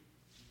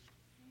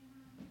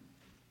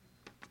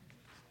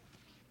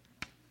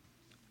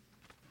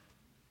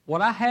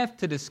what I have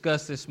to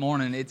discuss this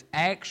morning, it's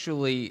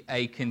actually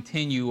a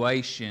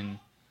continuation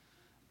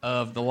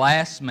of the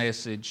last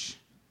message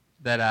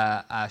that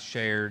I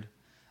shared.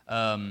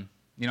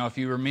 If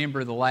you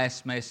remember the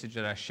last message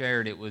that I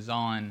shared, it was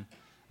on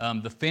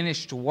the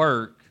finished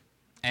work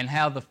and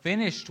how the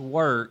finished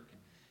work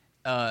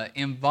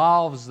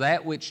involves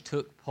that which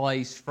took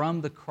place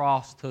from the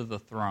cross to the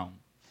throne.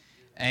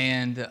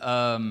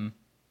 And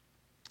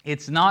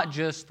it's not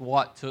just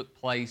what took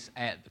place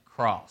at the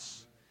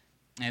cross.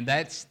 And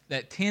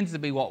that tends to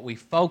be what we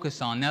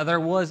focus on. Now, there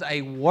was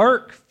a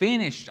work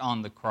finished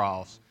on the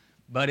cross,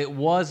 but it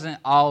wasn't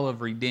all of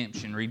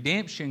redemption.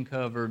 Redemption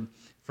covered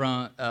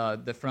from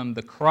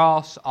the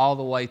cross all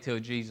the way till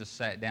Jesus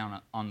sat down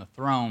on the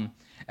throne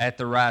at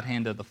the right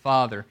hand of the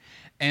Father.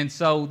 And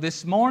so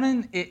this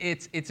morning,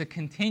 it's a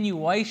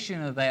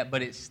continuation of that,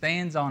 but it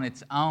stands on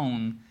its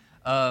own.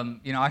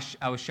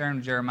 I was sharing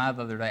with Jeremiah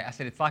the other day. I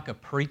said it's like a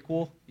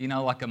prequel,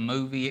 like a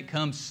movie. It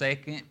comes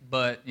second,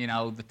 but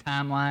the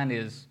timeline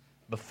is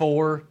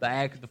before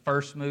the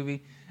first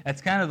movie.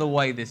 That's kind of the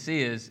way this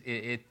is.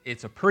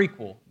 It's a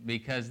prequel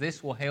because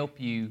this will help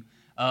you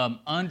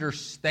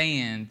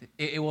understand.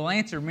 It will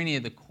answer many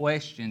of the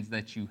questions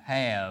that you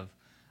have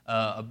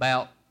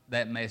about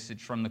that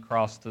message from the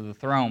cross to the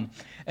throne.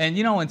 And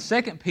in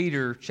 2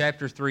 Peter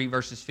chapter 3,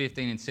 verses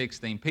 15 and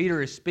 16,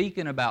 Peter is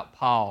speaking about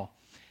Paul.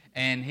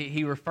 And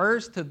he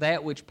refers to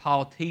that which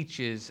Paul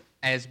teaches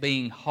as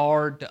being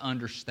hard to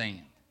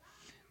understand.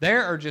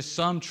 There are just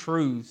some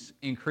truths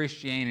in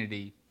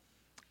Christianity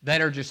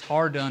that are just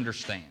hard to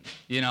understand.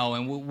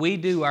 And we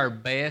do our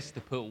best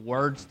to put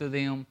words to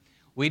them.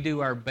 We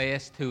do our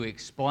best to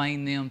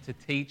explain them, to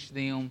teach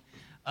them.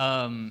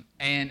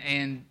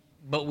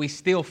 But we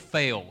still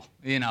fail.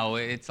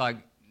 It's like,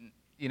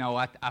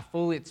 I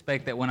fully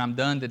expect that when I'm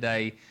done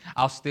today,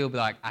 I'll still be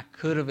like, I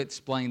could have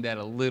explained that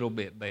a little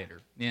bit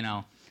better,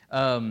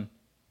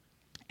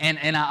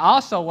 And I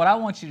also, what I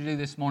want you to do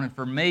this morning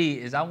for me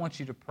is I want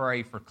you to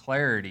pray for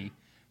clarity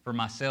for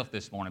myself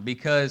this morning,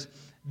 because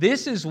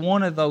this is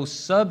one of those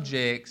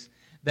subjects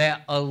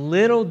that a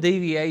little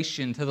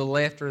deviation to the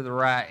left or the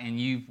right and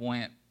you've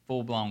went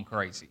full-blown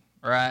crazy,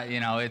 right?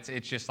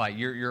 It's just like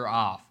you're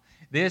off.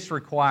 This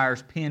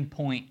requires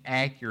pinpoint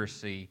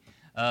accuracy,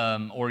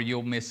 or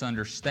you'll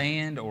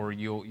misunderstand, or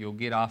you'll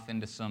get off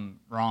into some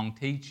wrong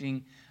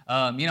teaching.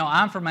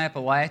 I'm from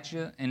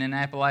Appalachia, and in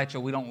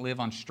Appalachia, we don't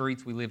live on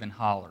streets, we live in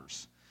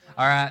hollers.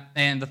 All right?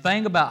 And the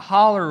thing about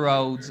holler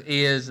roads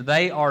is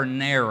they are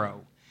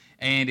narrow.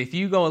 And if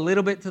you go a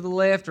little bit to the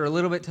left or a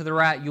little bit to the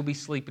right, you'll be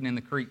sleeping in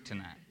the creek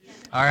tonight.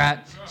 All right?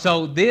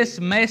 So this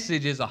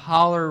message is a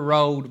holler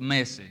road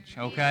message,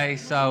 okay?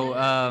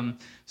 So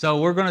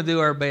we're going to do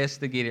our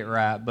best to get it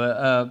right.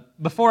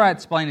 But before I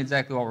explain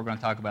exactly what we're going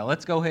to talk about,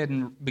 let's go ahead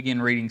and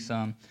begin reading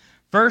some.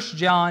 1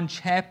 John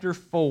chapter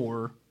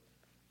 4.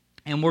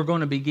 And we're going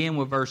to begin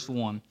with verse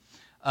 1.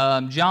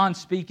 John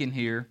speaking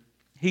here,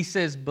 he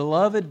says,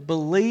 "Beloved,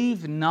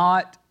 believe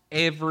not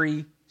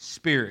every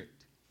spirit,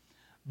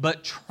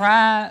 but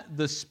try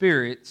the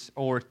spirits,"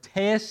 or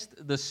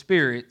test the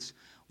spirits,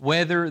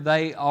 "whether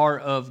they are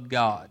of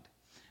God.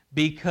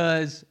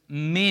 Because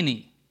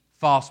many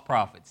false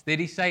prophets."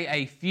 Did he say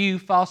a few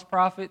false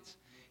prophets?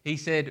 He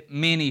said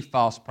many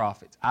false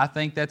prophets. I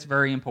think that's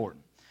very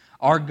important.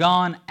 "Are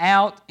gone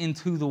out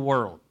into the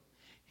world.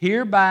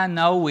 Hereby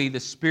know we the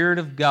Spirit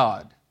of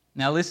God."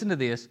 Now listen to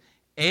this.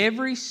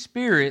 "Every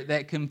spirit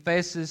that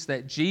confesses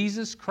that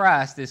Jesus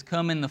Christ is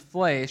come in the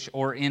flesh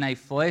or in a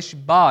flesh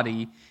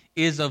body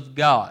is of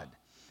God.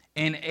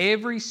 And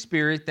every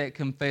spirit that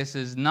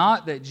confesses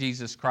not that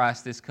Jesus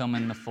Christ is come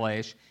in the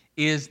flesh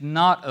is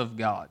not of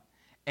God.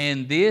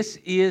 And this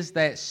is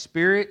that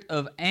spirit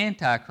of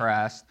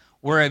Antichrist,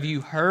 whereof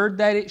you heard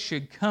that it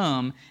should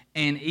come,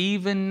 and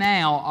even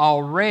now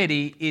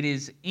already it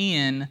is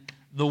in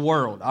the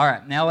world." All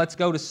right, now let's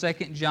go to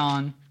 2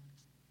 John.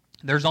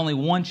 There's only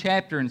one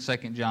chapter in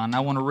 2 John.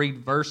 I want to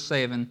read verse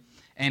 7,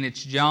 and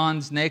it's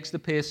John's next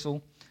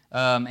epistle.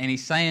 And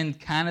he's saying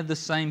kind of the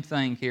same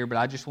thing here, but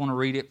I just want to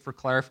read it for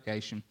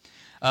clarification.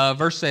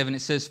 Verse 7, it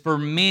says, "For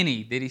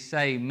many," did he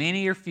say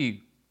many or few?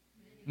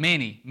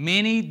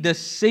 Many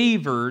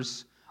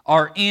deceivers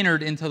are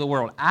entered into the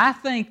world. I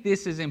think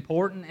this is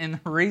important, and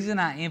the reason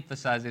I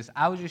emphasize this,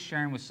 I was just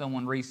sharing with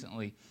someone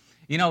recently.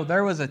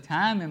 There was a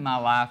time in my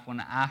life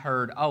when I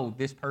heard,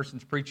 this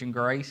person's preaching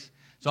grace,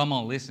 so I'm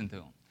going to listen to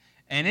them.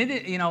 And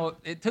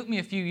it took me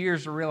a few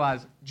years to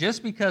realize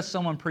just because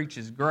someone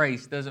preaches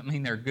grace doesn't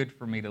mean they're good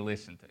for me to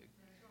listen to.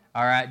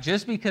 All right?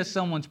 Just because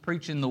someone's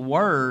preaching the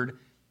Word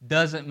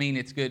doesn't mean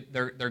it's good.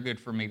 They're good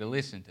for me to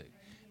listen to.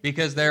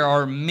 Because there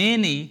are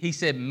many, he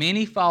said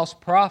many false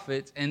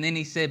prophets, and then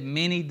he said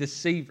many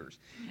deceivers.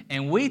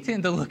 And we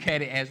tend to look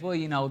at it as,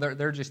 well,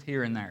 they're just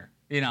here and there.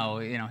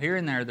 Here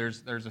and there,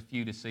 there's a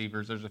few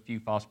deceivers, there's a few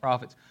false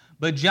prophets.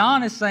 But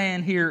John is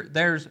saying here,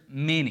 there's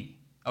many.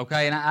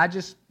 Okay, and I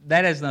just,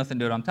 that has nothing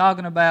to do with what I'm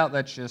talking about.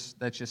 That's just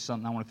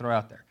something I want to throw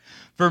out there.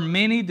 For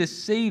many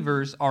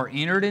deceivers are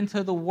entered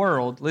into the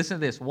world. Listen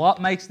to this.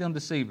 What makes them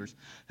deceivers?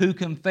 Who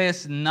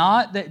confess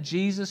not that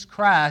Jesus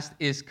Christ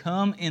is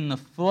come in the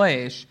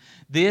flesh.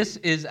 This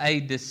is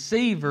a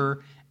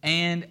deceiver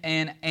and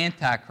an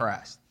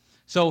antichrist.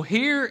 So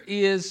here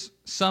is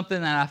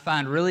something that I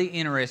find really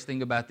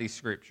interesting about these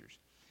scriptures.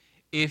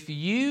 If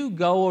you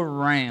go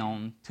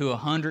around to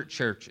 100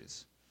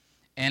 churches,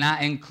 and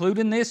I include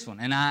in this one,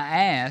 and I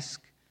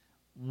ask,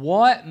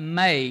 what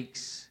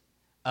makes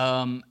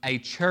a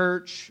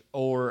church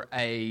or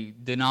a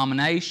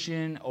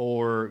denomination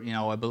or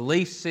a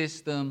belief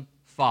system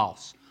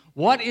false?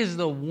 What is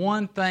the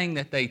one thing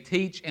that they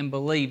teach and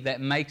believe that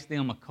makes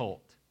them a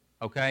cult?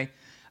 Okay,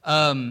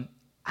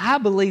 I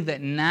believe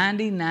that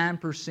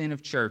 99%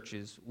 of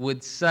churches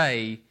would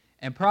say,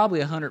 and probably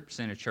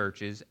 100% of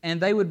churches, and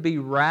they would be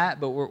right,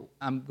 but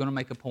I'm going to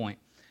make a point,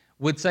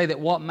 would say that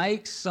what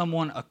makes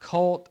someone a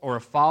cult or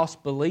a false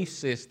belief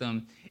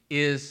system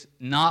is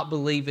not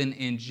believing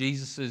in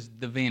Jesus'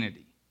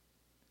 divinity.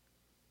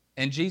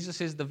 And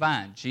Jesus is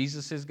divine.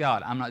 Jesus is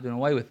God. I'm not doing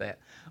away with that.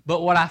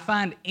 But what I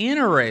find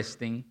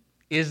interesting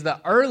is the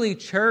early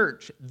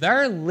church,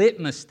 their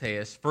litmus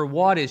test for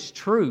what is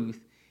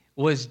truth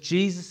was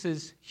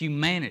Jesus'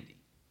 humanity.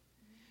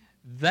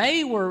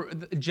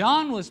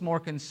 John was more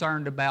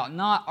concerned about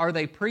not are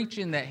they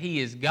preaching that he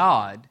is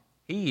God,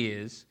 he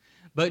is,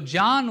 but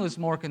John was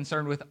more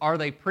concerned with are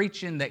they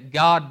preaching that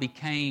God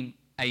became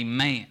a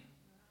man.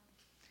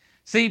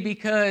 See,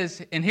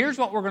 because, and here's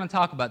what we're going to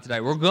talk about today.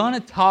 We're going to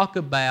talk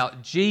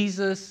about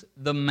Jesus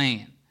the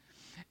man.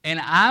 And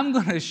I'm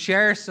going to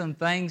share some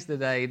things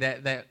today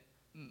that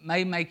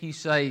may make you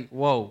say,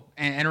 whoa.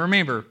 And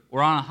remember,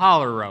 we're on a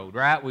holler road,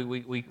 right?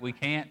 We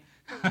can't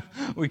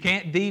we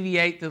can't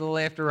deviate to the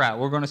left or right.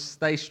 We're going to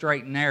stay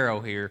straight and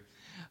narrow here.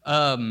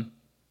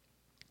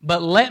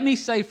 But let me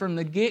say from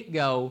the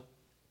get-go,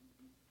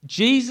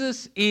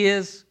 Jesus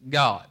is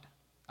God.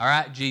 All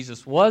right?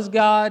 Jesus was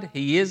God.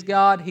 He is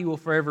God. He will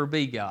forever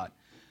be God.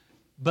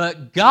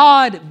 But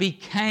God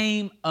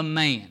became a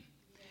man.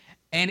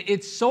 And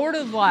it's sort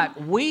of like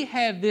we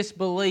have this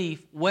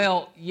belief,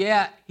 well,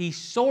 yeah, he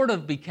sort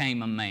of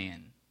became a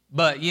man.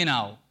 But,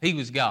 he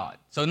was God.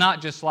 So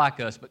not just like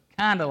us, but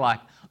kind of like,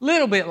 a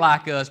little bit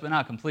like us, but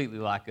not completely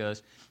like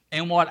us.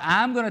 And what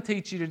I'm going to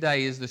teach you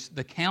today is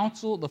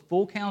the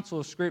full counsel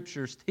of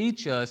Scriptures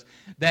teach us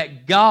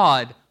that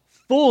God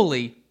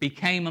fully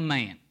became a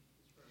man.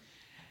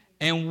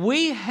 And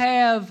we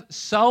have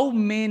so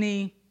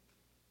many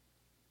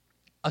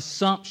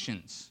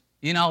assumptions.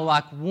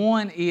 Like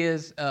one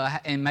is,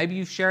 and maybe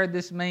you've shared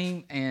this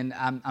meme, and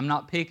I'm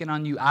not picking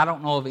on you. I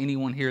don't know of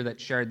anyone here that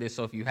shared this,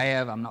 so if you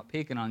have, I'm not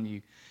picking on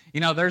you.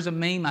 There's a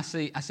meme I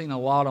seen a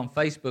lot on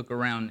Facebook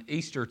around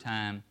Easter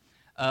time.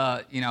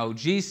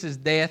 Jesus'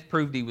 death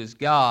proved he was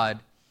God.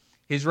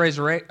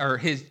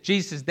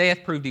 Jesus'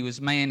 death proved he was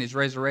man. His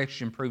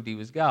resurrection proved he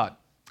was God.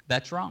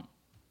 That's wrong.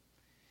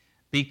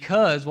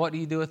 Because what do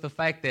you do with the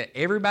fact that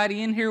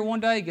everybody in here one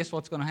day, guess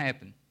what's going to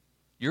happen?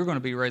 You're going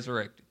to be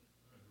resurrected.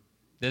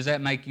 Does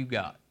that make you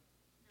God?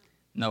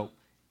 No.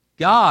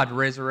 God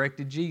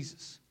resurrected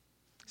Jesus.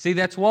 See,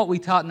 that's what we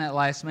taught in that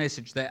last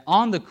message, that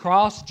on the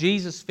cross,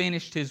 Jesus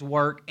finished his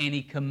work and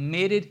he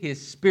committed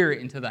his spirit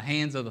into the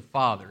hands of the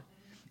Father.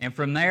 And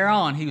from there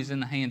on, he was in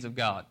the hands of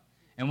God.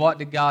 And what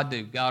did God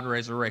do? God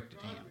resurrected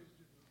him.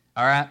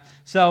 All right?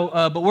 So,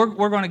 but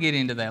we're going to get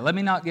into that. Let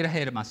me not get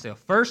ahead of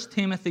myself. 1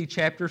 Timothy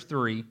chapter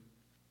 3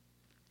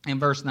 and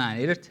verse 9.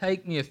 It'll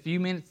take me a few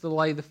minutes to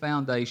lay the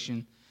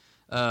foundation,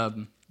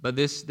 but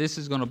this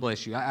is going to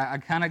bless you. I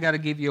kind of got to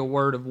give you a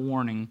word of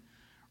warning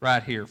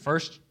right here.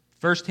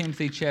 1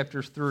 Timothy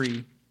chapter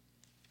 3,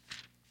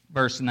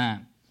 verse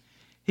 9.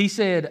 He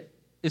said,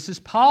 this is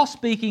Paul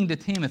speaking to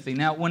Timothy.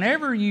 Now,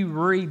 whenever you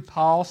read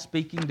Paul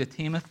speaking to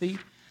Timothy,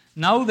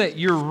 know that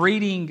you're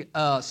reading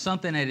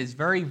something that is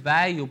very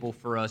valuable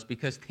for us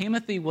because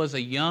Timothy was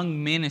a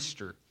young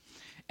minister.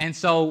 And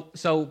so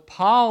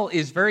Paul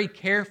is very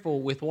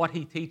careful with what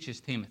he teaches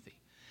Timothy.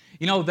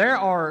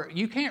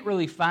 You can't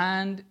really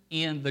find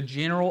in the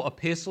general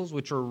epistles,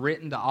 which are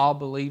written to all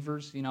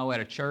believers, at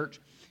a church,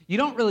 you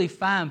don't really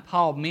find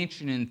Paul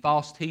mentioning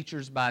false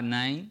teachers by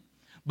name.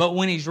 But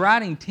when he's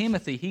writing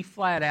Timothy, he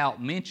flat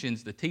out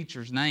mentions the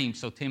teacher's name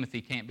so Timothy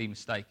can't be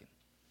mistaken.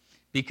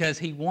 Because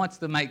he wants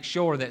to make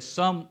sure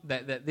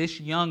that this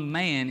young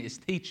man is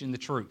teaching the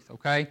truth,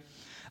 okay?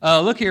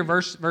 Look here,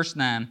 verse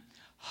 9.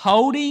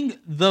 Holding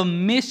the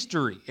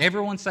mystery.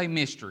 Everyone say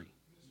mystery.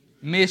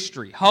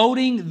 Mystery.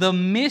 Holding the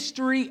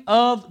mystery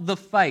of the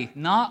faith,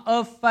 not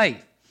of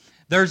faith.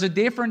 There's a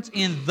difference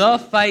in the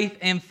faith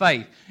and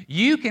faith.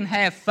 You can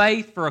have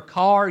faith for a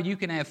car. You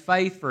can have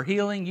faith for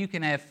healing. You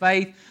can have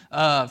faith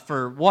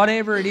for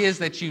whatever it is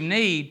that you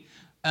need.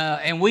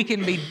 Everyone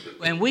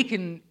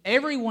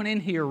in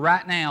here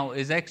right now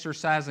is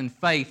exercising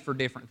faith for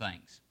different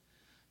things.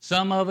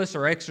 Some of us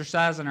are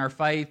exercising our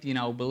faith,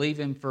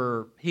 believing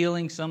for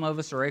healing. Some of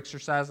us are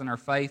exercising our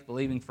faith,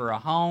 believing for a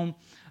home,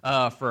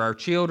 for our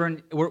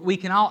children. We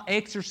can all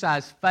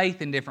exercise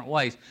faith in different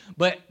ways.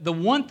 But the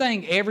one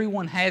thing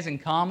everyone has in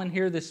common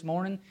here this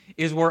morning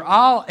is we're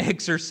all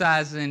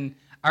exercising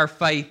our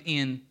faith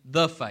in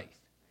the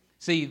faith.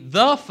 See,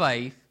 the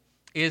faith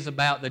is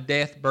about the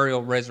death,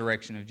 burial,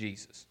 resurrection of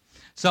Jesus.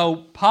 So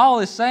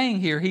Paul is saying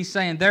here, he's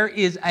saying there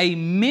is a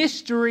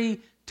mystery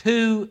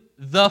to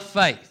the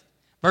faith.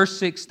 Verse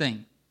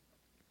 16.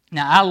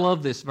 Now, I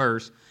love this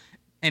verse,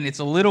 and it's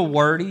a little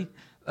wordy,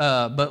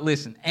 but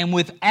listen. And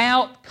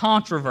without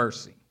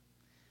controversy.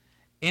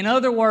 In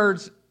other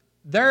words,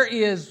 there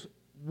is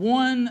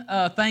one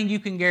thing you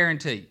can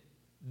guarantee.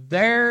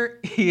 There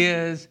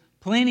is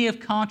plenty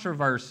of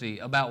controversy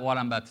about what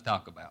I'm about to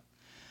talk about.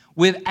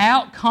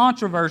 Without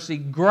controversy,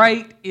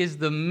 great is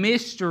the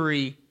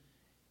mystery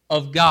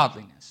of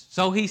godliness.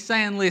 So he's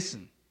saying,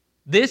 listen,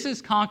 this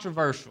is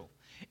controversial.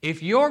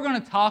 If you're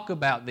going to talk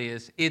about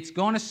this, it's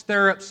going to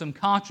stir up some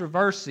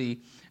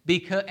controversy,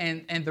 because,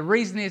 and the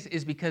reason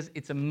is because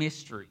it's a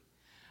mystery.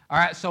 All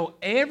right, so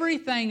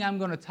everything I'm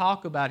going to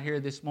talk about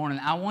here this morning,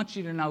 I want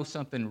you to know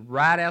something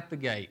right out the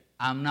gate.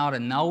 I'm not a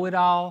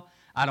know-it-all.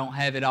 I don't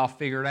have it all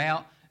figured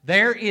out.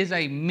 There is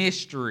a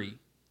mystery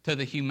to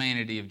the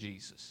humanity of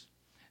Jesus.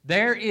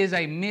 There is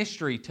a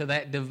mystery to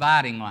that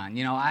dividing line.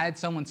 I had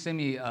someone send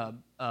me a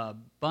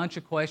bunch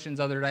of questions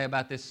the other day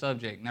about this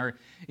subject. And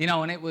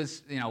it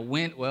was,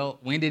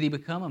 when did he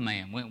become a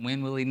man?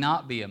 When will he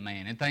not be a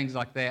man? And things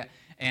like that.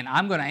 And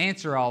I'm going to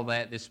answer all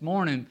that this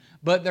morning.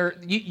 But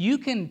you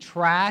can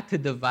try to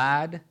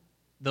divide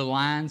the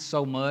lines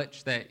so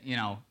much that,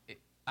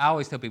 I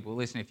always tell people,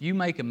 listen, if you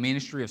make a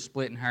ministry of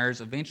splitting hairs,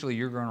 eventually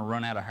you're going to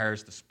run out of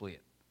hairs to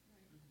split.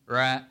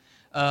 Right?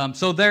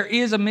 So there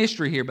is a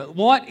mystery here. But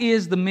what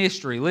is the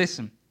mystery?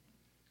 Listen.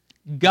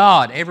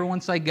 God.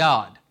 Everyone say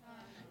God.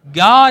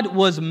 God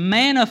was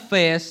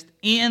manifest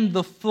in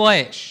the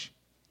flesh,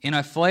 in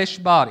a flesh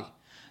body,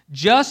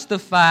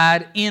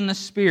 justified in the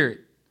Spirit.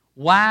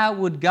 Why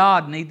would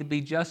God need to be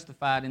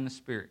justified in the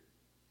Spirit?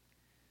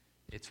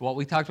 It's what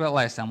we talked about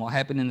last time, what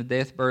happened in the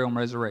death, burial, and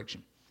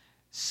resurrection.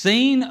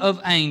 Seen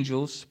of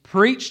angels,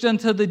 preached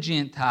unto the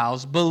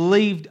Gentiles,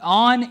 believed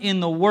on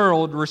in the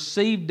world,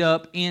 received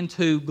up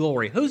into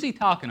glory. Who's he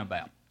talking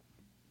about?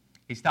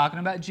 He's talking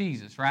about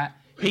Jesus, right?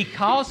 He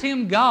calls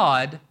him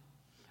God,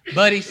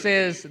 but he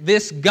says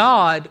this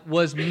God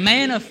was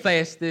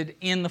manifested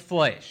in the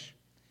flesh.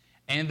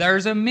 And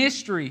there's a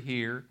mystery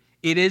here.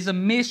 It is a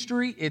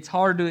mystery. It's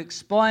hard to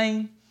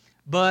explain,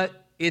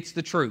 but it's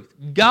the truth.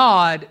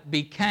 God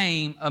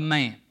became a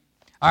man.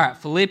 All right,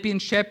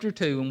 Philippians chapter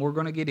 2, and we're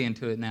going to get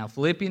into it now.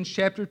 Philippians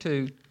chapter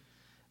 2,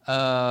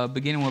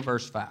 beginning with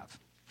verse 5.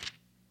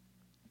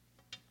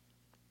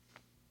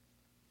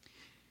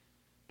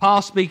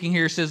 Paul speaking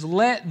here says,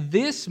 "Let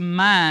this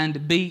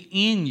mind be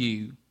in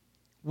you,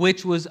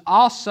 which was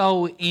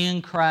also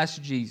in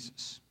Christ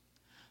Jesus,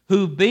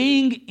 who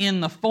being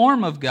in the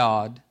form of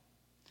God,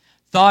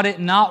 thought it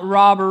not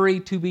robbery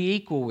to be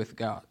equal with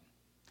God."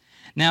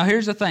 Now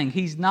here's the thing.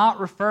 He's not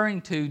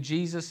referring to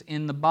Jesus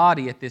in the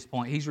body at this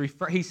point.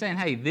 He's saying,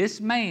 hey, this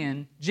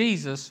man,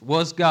 Jesus,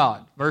 was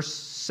God. Verse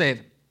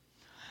 7.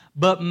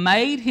 "But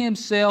made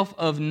himself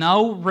of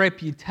no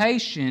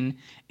reputation,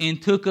 and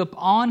took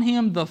upon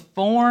him the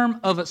form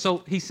of a..."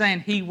 So he's saying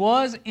he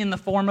was in the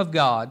form of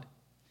God,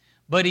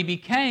 but he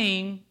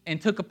became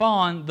and took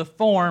upon the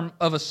form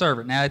of a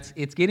servant. Now,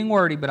 it's getting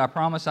wordy, but I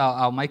promise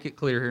I'll make it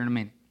clear here in a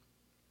minute.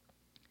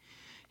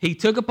 "He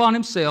took upon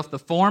himself the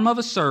form of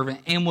a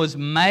servant, and was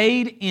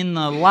made in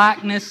the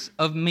likeness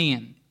of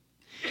men.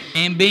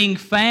 And being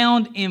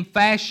found in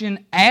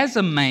fashion as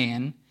a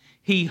man,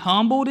 he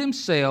humbled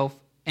himself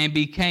and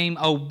became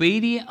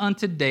obedient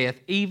unto death,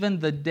 even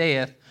the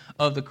death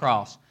of the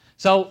cross."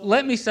 So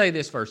let me say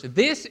this first.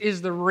 This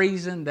is the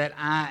reason that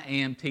I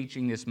am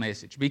teaching this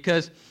message.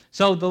 Because,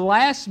 so the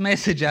last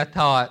message I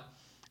taught,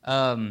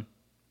 I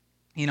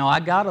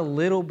got a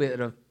little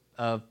bit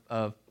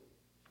of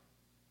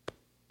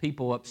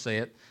people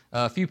upset,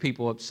 a few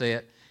people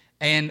upset.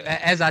 And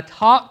as I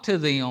talked to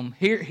them,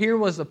 here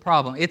was the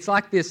problem. It's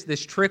like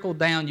this trickle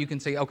down. You can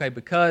see, okay,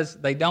 because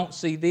they don't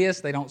see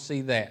this, they don't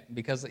see that.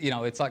 Because,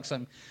 it's like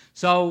something.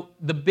 So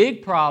the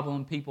big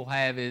problem people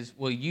have is,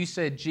 well, you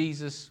said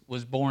Jesus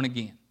was born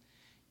again.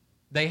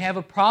 They have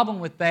a problem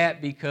with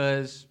that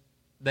because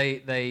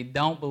they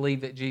don't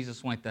believe that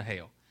Jesus went to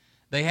hell.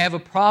 They have a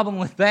problem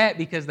with that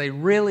because they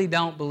really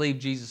don't believe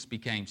Jesus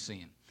became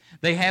sin.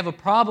 They have a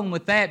problem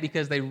with that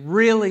because they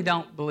really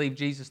don't believe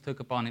Jesus took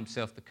upon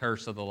himself the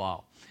curse of the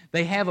law.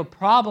 They have a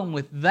problem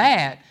with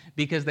that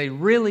because they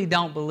really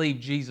don't believe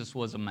Jesus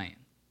was a man.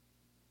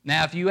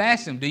 Now, if you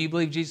ask them, do you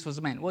believe Jesus was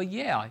a man? Well,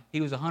 yeah,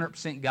 he was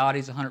 100% God,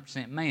 he's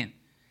 100% man.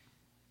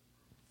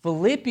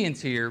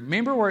 Philippians here,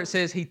 remember where it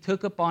says he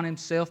took upon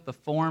himself the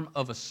form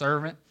of a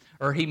servant,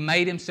 or he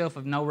made himself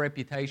of no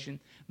reputation?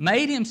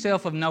 Made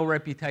himself of no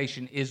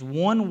reputation is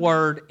one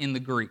word in the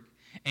Greek,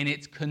 and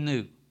it's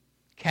kenoo.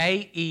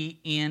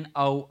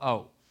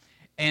 Kenoo.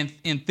 And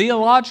in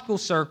theological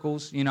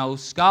circles,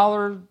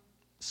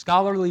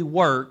 scholarly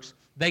works,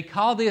 they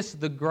call this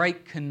the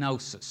great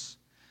kenosis.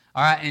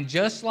 All right, and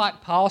just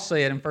like Paul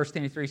said in 1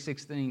 Timothy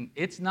 3:16,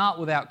 it's not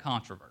without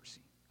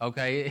controversy.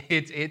 Okay,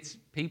 it's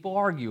people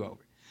argue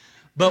over it.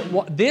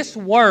 But this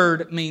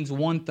word means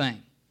one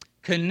thing.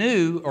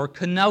 Kenu or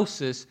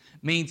kenosis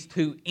means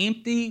to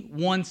empty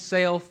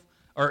oneself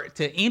or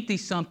to empty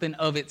something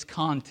of its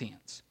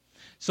contents.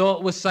 So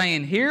it was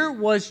saying here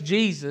was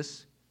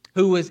Jesus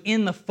who was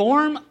in the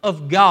form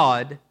of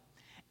God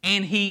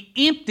and he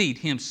emptied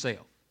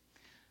himself.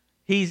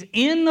 He's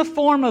in the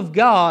form of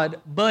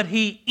God, but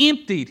he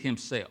emptied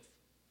himself.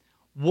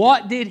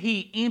 What did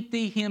he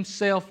empty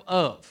himself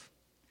of?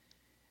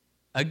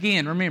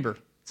 Again, remember,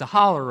 it's a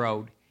hollow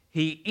road.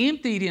 He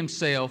emptied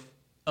himself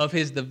of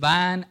his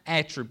divine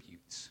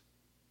attributes.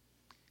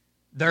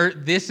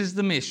 This is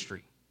the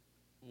mystery.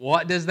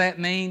 What does that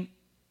mean?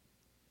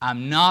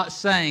 I'm not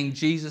saying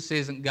Jesus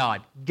isn't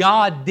God.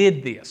 God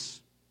did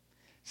this.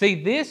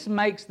 See, this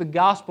makes the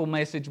gospel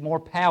message more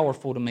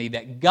powerful to me,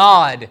 that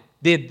God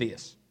did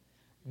this.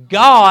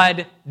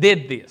 God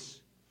did this.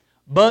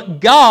 But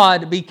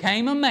God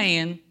became a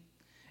man,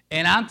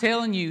 and I'm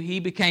telling you, he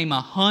became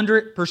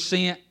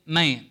 100%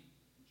 man.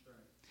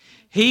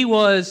 He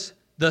was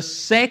the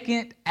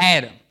second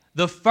Adam.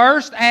 The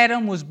first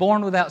Adam was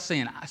born without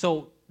sin.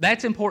 So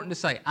that's important to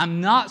say.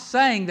 I'm not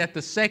saying that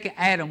the second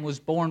Adam was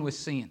born with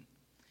sin.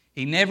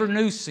 He never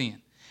knew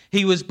sin.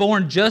 He was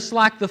born just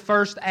like the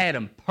first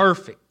Adam,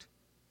 perfect.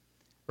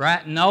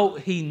 Right? No,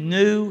 he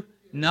knew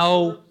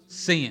no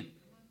sin.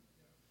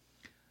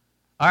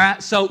 All right,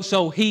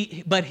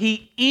 but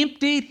he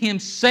emptied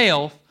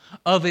himself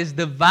of his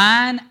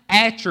divine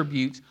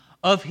attributes,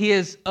 of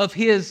his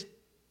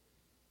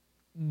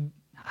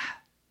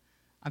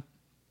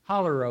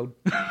holler road.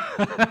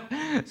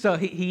 So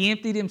he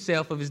emptied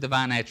himself of his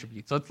divine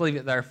attributes. Let's leave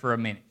it there for a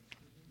minute.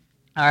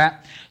 All right,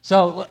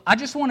 so I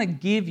just want to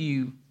give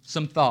you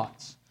some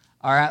thoughts.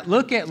 All right,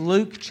 look at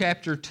Luke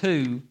chapter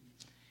 2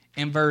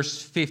 and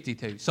verse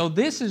 52. So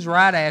this is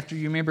right after,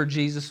 you remember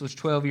Jesus was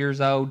 12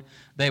 years old.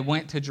 They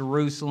went to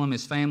Jerusalem,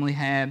 his family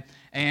had,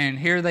 and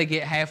here they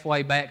get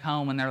halfway back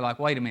home and they're like,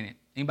 wait a minute,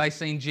 anybody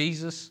seen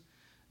Jesus?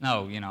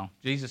 No,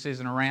 Jesus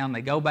isn't around.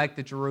 They go back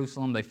to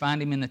Jerusalem. They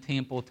find him in the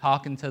temple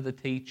talking to the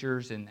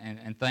teachers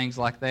and things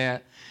like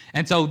that.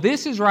 And so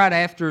this is right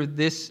after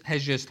this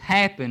has just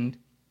happened.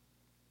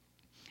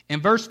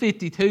 And verse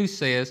 52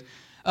 says,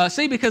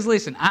 because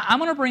listen, I'm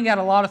going to bring out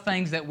a lot of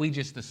things that we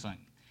just assume.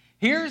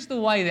 Here's the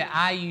way that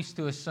I used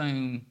to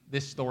assume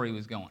this story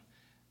was going.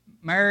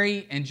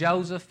 Mary and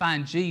Joseph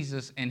find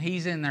Jesus, and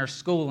he's in there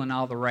schooling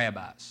all the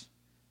rabbis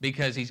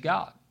because he's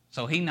God.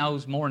 So he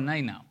knows more than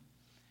they know.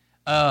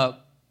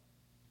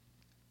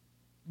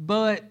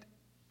 But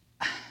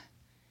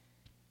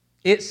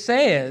it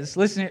says,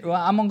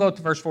 I'm going to go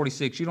to verse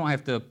 46. You don't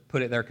have to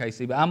put it there,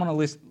 Casey, but I'm going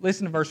to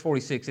listen to verse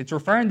 46. It's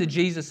referring to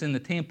Jesus in the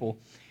temple.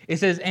 It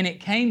says, and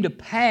it came to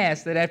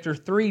pass that after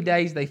 3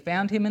 days they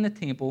found him in the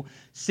temple,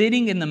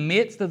 sitting in the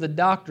midst of the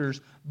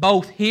doctors,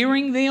 both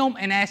hearing them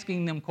and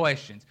asking them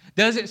questions.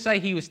 Does it say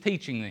he was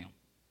teaching them?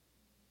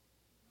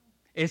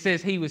 It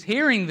says he was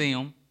hearing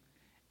them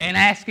and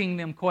asking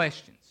them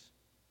questions.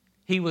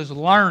 He was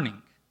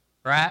learning,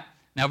 right?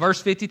 Now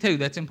verse 52,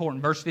 that's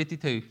important. Verse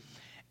 52.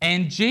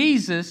 And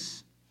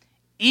Jesus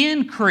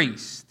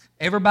increased.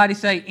 Everybody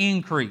say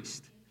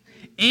increased.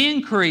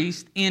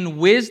 Increased in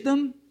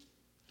wisdom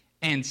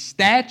and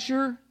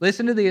stature,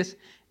 listen to this,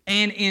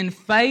 and in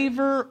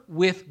favor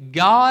with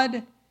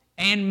God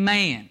and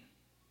man.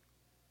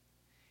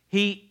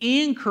 He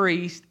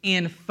increased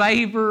in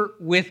favor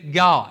with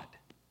God.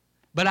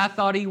 But I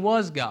thought he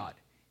was God.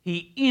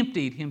 He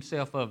emptied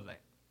himself of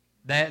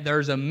that.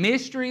 There's a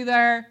mystery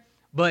there,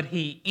 but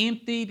he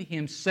emptied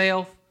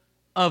himself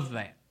of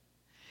that.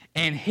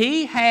 And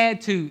he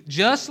had to,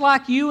 just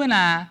like you and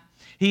I,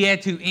 he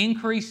had to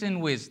increase in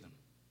wisdom.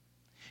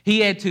 He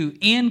had to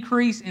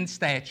increase in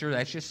stature.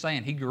 That's just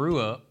saying he grew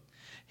up.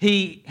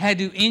 He had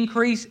to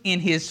increase in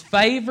his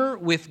favor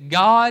with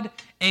God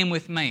and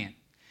with man.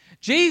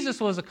 Jesus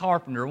was a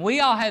carpenter.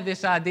 We all have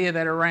this idea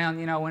that around,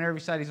 whenever he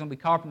said he's going to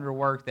be carpenter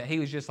work, that he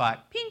was just like,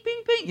 ping,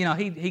 ping,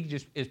 ping. He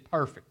just is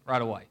perfect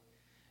right away.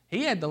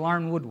 He had to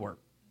learn woodwork.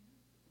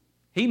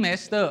 He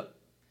messed up.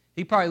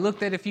 He probably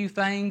looked at a few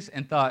things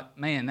and thought,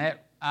 man,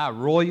 I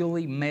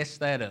royally messed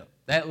that up.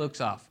 That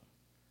looks awful.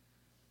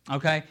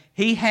 Okay?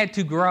 He had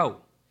to grow.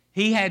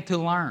 He had to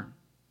learn.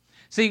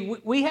 See,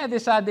 we have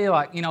this idea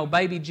like,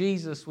 baby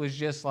Jesus was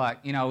just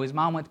like, his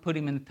mom went to put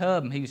him in the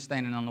tub and he was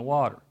standing on the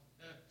water.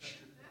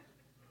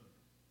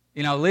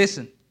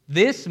 Listen,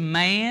 this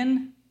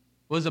man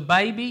was a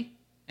baby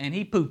and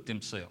he pooped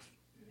himself.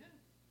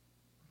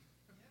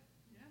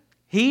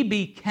 He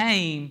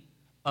became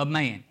a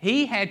man.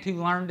 He had to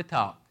learn to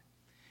talk.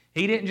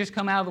 He didn't just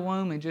come out of the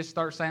womb and just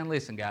start saying,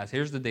 listen, guys,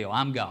 here's the deal.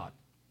 I'm God.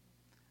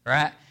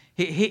 Right?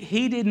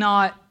 He did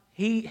not,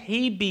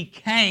 he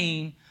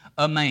became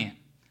a man.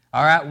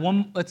 All right,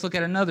 let's look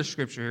at another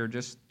scripture here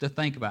just to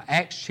think about.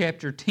 Acts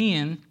chapter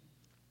 10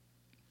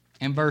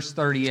 and verse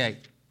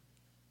 38.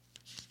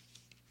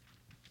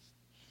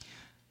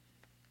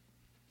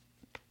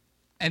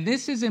 And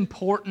this is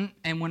important,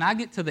 and when I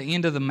get to the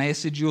end of the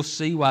message, you'll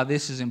see why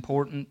this is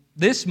important.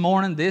 This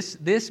morning,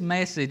 this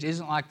message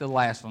isn't like the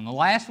last one. The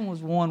last one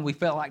was one we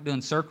felt like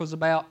doing circles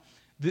about.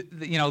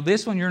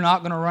 This one you're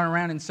not going to run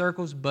around in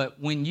circles, but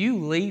when you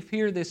leave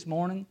here this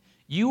morning,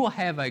 you will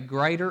have a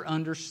greater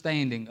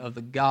understanding of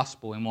the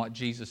gospel and what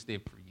Jesus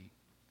did for you.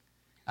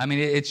 I mean,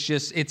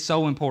 it's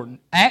so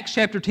important. Acts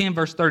chapter 10,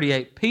 verse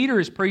 38,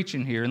 Peter is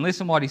preaching here, and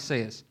listen to what he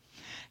says.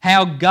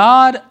 How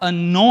God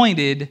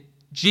anointed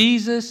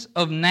Jesus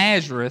of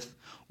Nazareth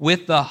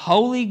with the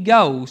Holy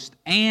Ghost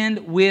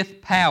and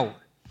with power.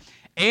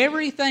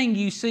 Everything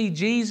you see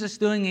Jesus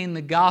doing in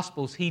the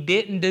Gospels, He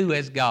didn't do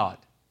as God.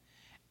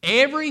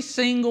 Every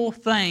single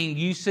thing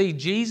you see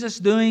Jesus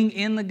doing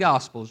in the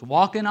Gospels,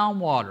 walking on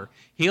water,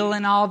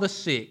 healing all the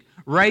sick,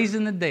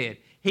 raising the dead,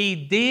 He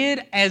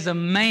did as a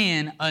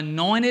man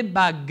anointed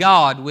by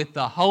God with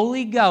the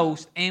Holy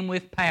Ghost and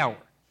with power.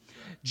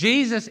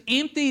 Jesus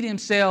emptied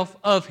Himself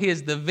of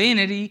His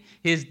divinity,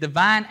 His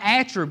divine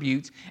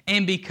attributes,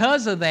 and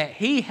because of that,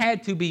 He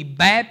had to be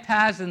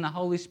baptized in the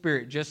Holy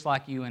Spirit just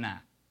like you and I.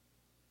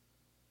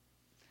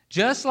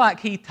 Just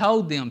like He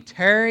told them,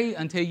 tarry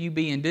until you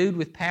be endued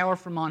with power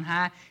from on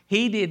high,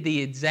 He did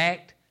the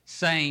exact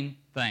same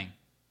thing.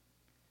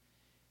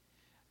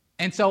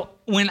 And so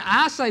when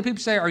I say,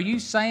 people say, are you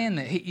saying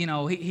that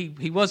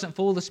he wasn't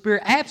full of the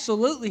Spirit?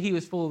 Absolutely He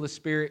was full of the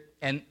Spirit.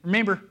 And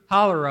remember,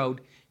 Holler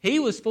Road, He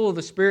was full of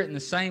the Spirit in the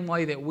same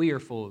way that we are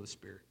full of the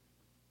Spirit.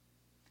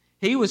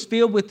 He was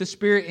filled with the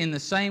Spirit in the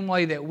same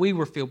way that we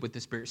were filled with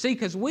the Spirit. See,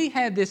 because we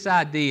have this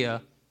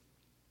idea,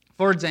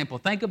 for example,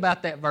 think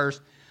about that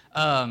verse,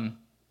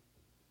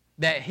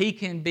 that he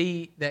can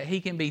be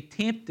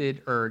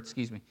tempted,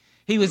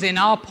 He was in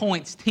all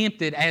points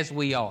tempted as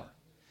we are.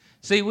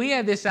 See, we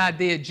have this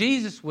idea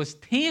Jesus was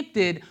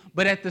tempted,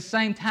 but at the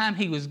same time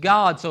He was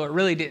God, so it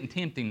really didn't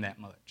tempt Him that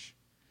much.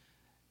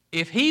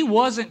 If He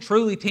wasn't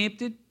truly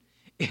tempted,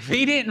 if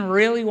He didn't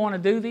really want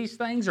to do these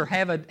things or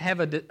have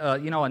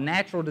a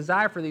natural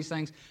desire for these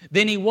things,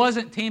 then He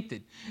wasn't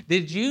tempted.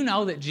 Did you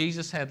know that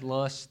Jesus had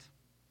lust?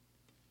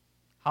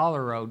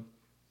 Holler Road.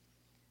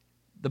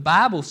 The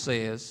Bible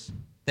says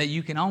that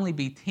you can only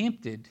be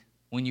tempted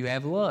when you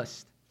have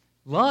lust.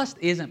 Lust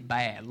isn't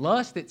bad.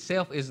 Lust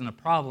itself isn't a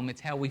problem.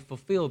 It's how we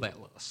fulfill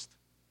that lust.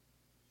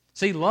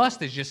 See,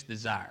 lust is just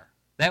desire.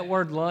 That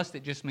word lust,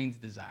 it just means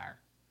desire.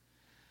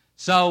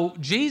 So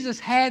Jesus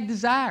had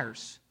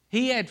desires.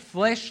 He had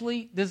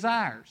fleshly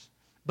desires.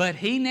 But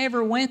He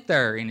never went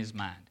there in His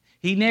mind.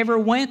 He never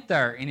went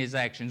there in His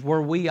actions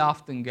where we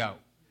often go.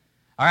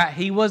 All right,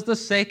 He was the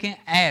second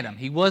Adam.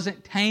 He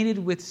wasn't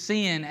tainted with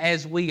sin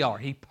as we are.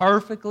 He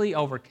perfectly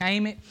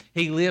overcame it.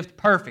 He lived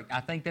perfect. I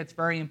think that's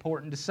very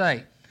important to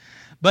say.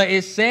 But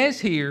it says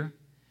here,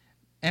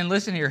 and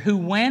listen here, who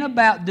went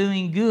about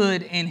doing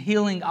good and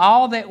healing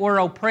all that were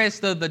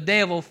oppressed of the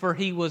devil, for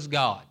He was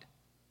God.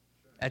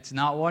 That's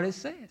not what it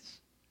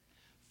says.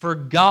 For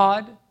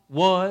God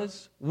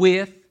was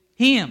with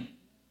Him.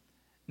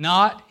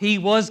 Not He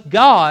was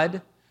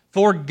God,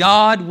 for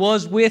God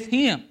was with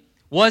Him.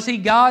 Was He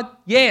God?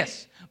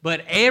 Yes.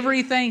 But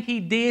everything He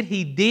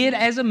did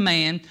as a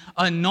man,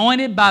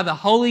 anointed by the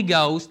Holy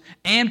Ghost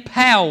and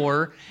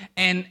power,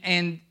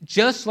 and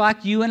just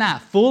like you and I,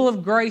 full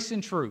of grace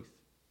and truth.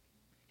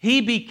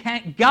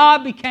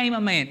 God became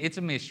a man. It's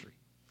a mystery.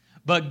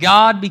 But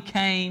God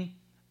became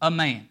a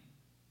man.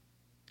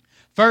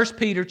 1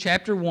 Peter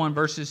chapter 1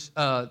 verses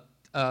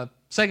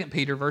 2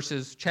 Peter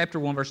verses chapter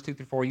 1 verse 2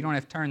 through 4. You don't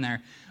have to turn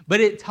there. But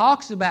it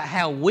talks about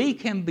how we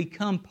can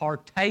become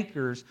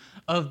partakers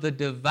of the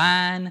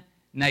divine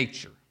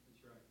nature.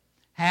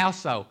 How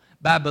so?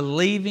 By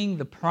believing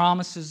the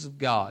promises of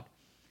God.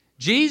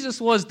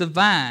 Jesus was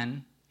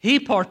divine. He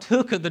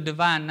partook of the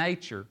divine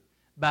nature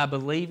by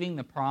believing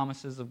the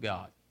promises of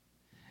God.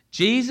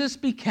 Jesus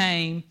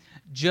became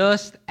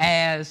just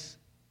as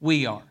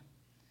we are.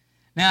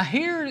 Now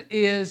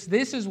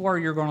this is where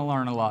you're going to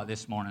learn a lot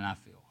this morning, I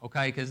feel.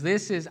 Okay,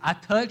 because I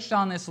touched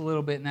on this a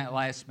little bit in that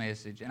last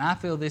message, and I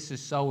feel this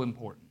is so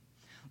important.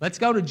 Let's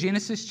go to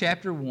Genesis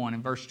chapter 1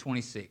 and verse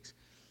 26.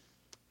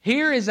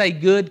 Here is a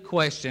good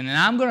question, and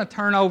I'm going to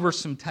turn over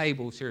some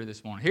tables here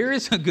this morning. Here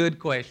is a good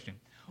question.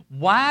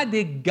 Why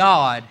did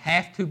God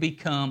have to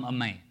become a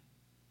man?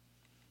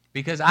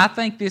 Because I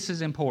think this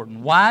is important.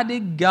 Why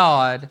did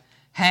God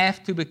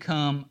have to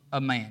become a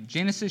man?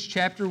 Genesis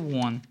chapter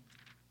 1,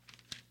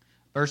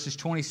 verses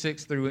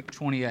 26 through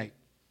 28.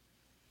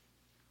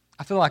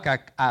 I feel like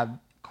I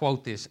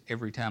quote this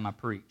every time I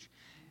preach.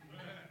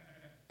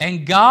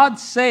 And God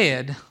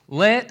said,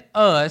 let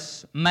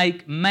us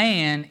make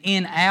man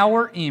in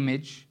our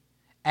image,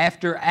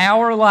 after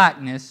our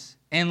likeness,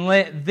 and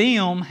let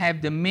them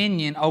have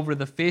dominion over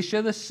the fish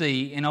of the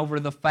sea, and over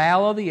the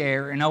fowl of the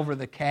air, and over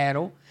the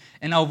cattle,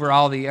 and over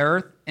all the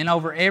earth, and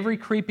over every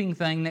creeping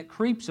thing that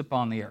creeps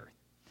upon the earth.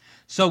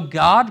 So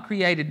God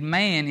created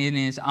man in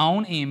His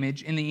own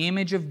image. In the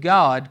image of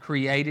God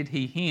created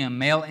He him.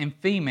 Male and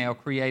female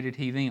created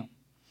He them.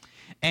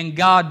 And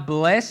God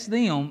blessed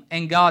them,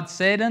 and God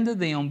said unto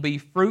them, be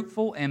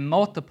fruitful and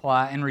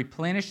multiply and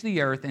replenish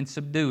the earth and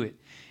subdue it,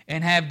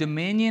 and have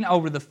dominion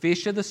over the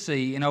fish of the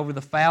sea, and over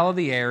the fowl of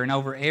the air, and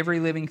over every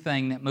living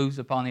thing that moves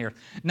upon the earth.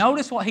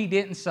 Notice what he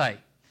didn't say.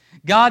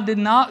 God did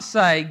not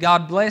say,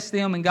 God blessed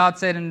them, and God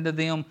said unto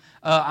them,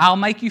 I'll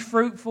make you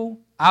fruitful,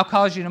 I'll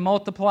cause you to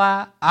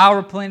multiply, I'll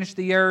replenish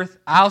the earth,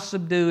 I'll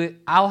subdue it,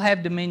 I'll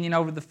have dominion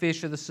over the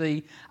fish of the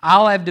sea,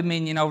 I'll have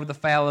dominion over the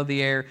fowl of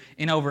the air,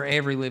 and over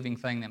every living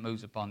thing that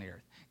moves upon the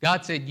earth.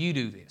 God said, you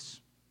do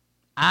this.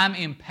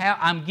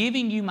 I'm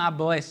giving you my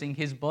blessing.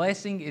 His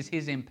blessing is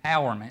His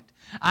empowerment.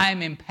 I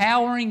am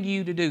empowering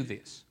you to do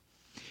this.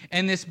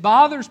 And this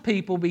bothers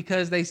people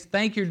because they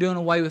think you're doing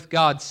away with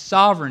God's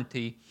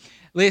sovereignty.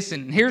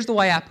 Listen, here's the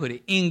way I put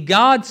it. In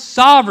God's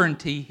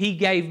sovereignty, He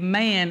gave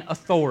man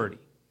authority.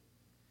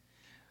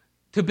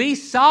 To be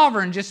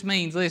sovereign just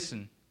means,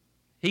 listen,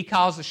 He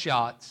calls the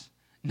shots.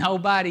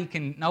 Nobody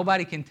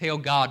can tell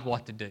God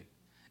what to do.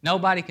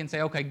 Nobody can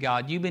say, okay,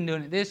 God, you've been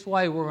doing it this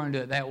way, we're going to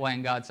do it that way,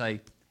 and God say,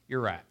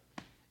 you're right.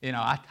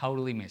 I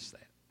totally missed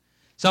that.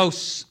 So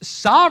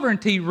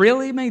sovereignty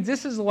really means,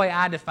 this is the way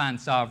I define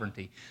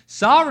sovereignty.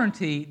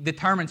 Sovereignty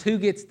determines who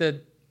gets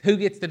to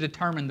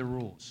determine the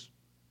rules.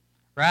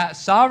 Right?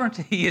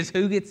 Sovereignty is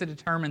who gets to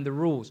determine the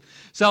rules.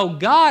 So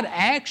God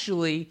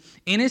actually,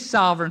 in His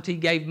sovereignty,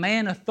 gave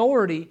man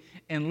authority.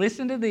 And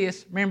listen to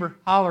this. Remember,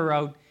 Holler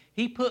Road,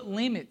 He put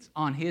limits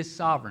on His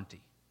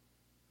sovereignty.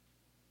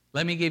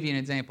 Let me give you an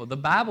example. The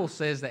Bible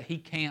says that He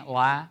can't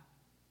lie,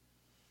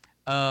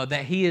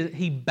 that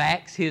He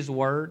backs His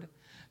word.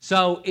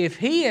 So if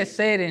He has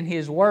said in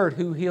His word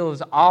who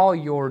heals all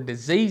your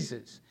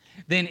diseases,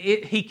 then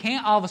He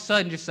can't all of a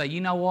sudden just say, you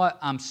know what,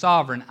 I'm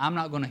sovereign, I'm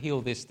not going to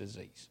heal this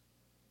disease.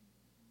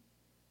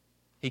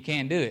 He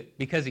can't do it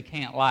because He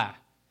can't lie.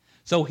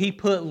 So He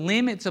put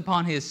limits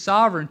upon His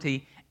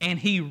sovereignty, and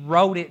He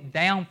wrote it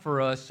down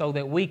for us so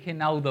that we can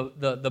know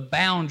the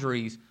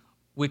boundaries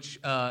which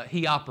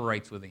He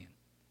operates within.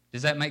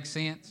 Does that make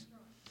sense?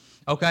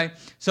 Okay?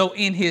 So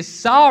in His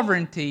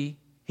sovereignty,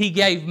 He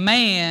gave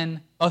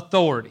man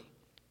authority.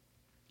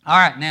 All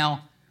right,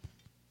 now,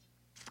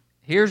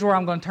 here's where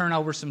I'm going to turn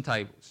over some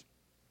tables.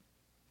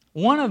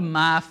 One of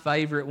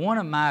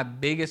my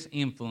biggest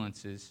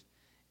influences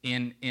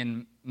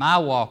in my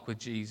walk with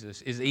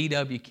Jesus is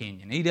E.W.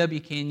 Kenyon. E.W.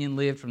 Kenyon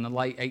lived from the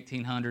late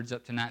 1800s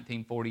up to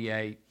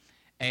 1948.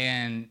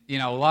 And,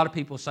 a lot of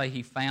people say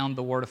he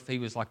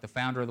was like the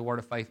founder of the Word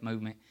of Faith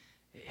movement.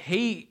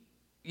 He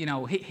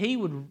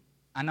would,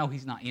 I know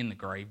he's not in the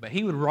grave, but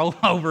he would roll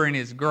over in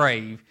his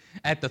grave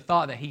at the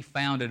thought that he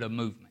founded a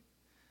movement.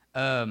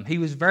 He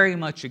was very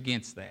much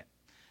against that.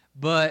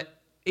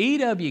 But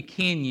E.W.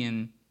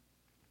 Kenyon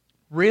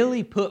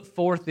really put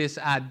forth this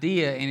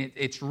idea, and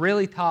it's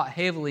really taught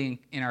heavily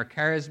in our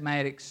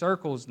charismatic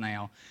circles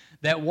now,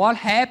 that what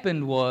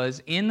happened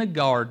was in the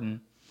garden,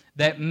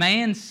 that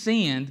man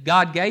sinned,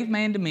 God gave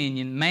man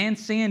dominion, man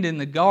sinned in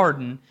the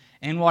garden,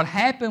 and what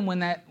happened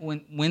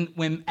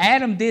when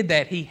Adam did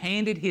that, he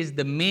handed his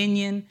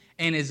dominion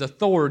and his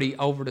authority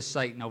over to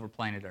Satan over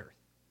planet Earth.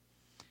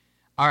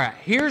 All right,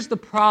 here's the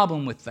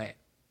problem with that.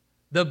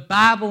 The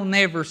Bible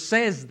never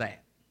says that.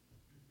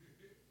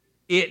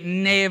 It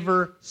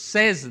never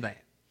says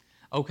that.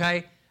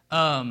 Okay?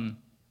 Psalm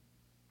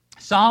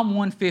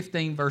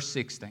 115, verse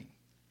 16.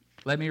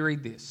 Let me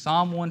read this.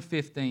 Psalm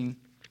 115,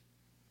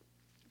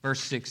 verse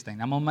 16.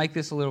 I'm going to make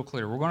this a little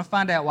clearer. We're going to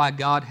find out why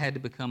God had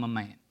to become a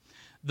man.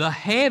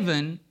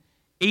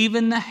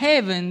 Even the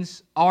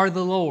heavens are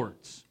the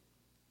Lord's,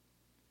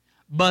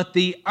 but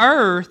the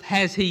earth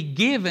has He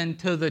given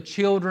to the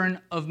children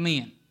of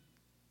men.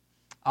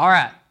 All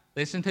right,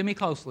 listen to me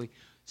closely.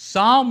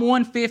 Psalm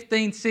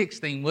 115,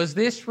 16, was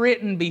this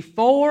written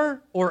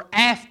before or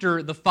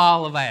after the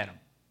fall of Adam?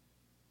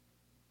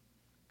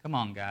 Come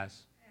on,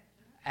 guys.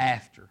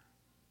 After.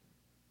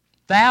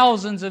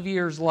 Thousands of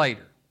years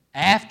later,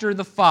 after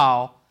the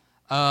fall,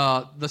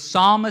 the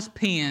psalmist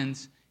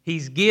pens,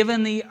 He's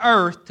given the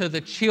earth to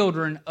the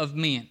children of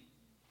men.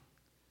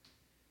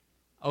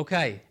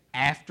 Okay,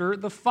 after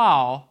the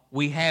fall,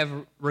 we have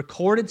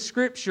recorded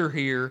scripture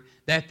here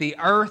that the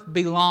earth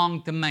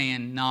belonged to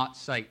man, not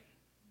Satan.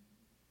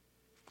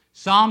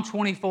 Psalm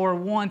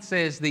 24:1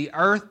 says, the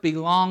earth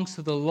belongs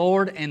to the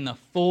Lord and the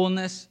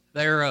fullness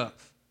thereof.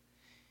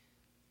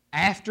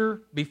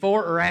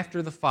 Before or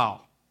after the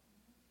fall?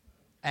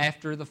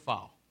 After the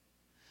fall.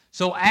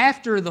 So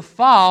after the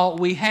fall,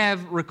 we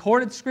have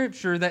recorded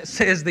scripture that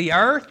says the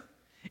earth,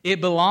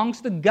 it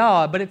belongs to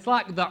God, but it's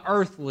like the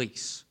earth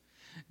lease.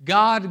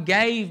 God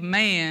gave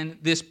man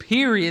this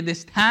period,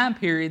 this time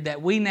period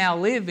that we now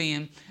live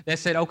in that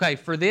said, okay,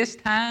 for this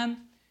time,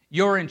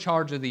 you're in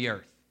charge of the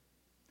earth.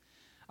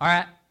 All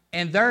right,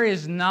 and there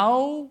is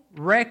no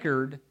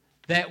record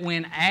that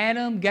when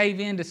Adam gave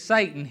in to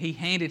Satan, he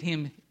handed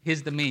him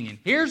his dominion.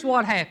 Here's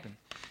what happened.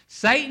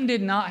 Satan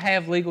did not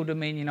have legal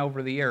dominion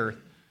over the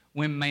earth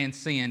when man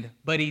sinned,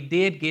 but he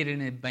did get an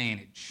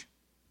advantage.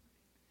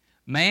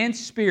 Man's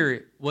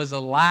spirit was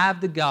alive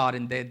to God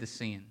and dead to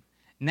sin.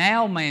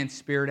 Now man's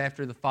spirit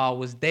after the fall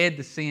was dead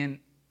to sin,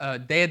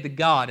 dead to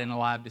God and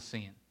alive to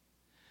sin.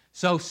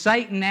 So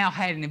Satan now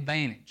had an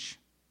advantage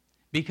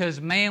because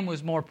man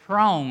was more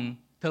prone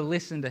to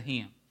listen to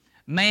him.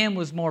 Man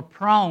was more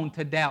prone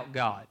to doubt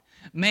God.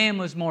 Man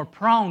was more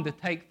prone to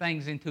take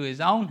things into his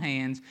own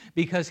hands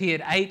because he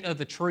had ate of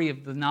the tree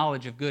of the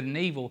knowledge of good and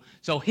evil.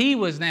 So he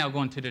was now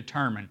going to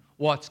determine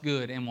what's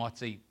good and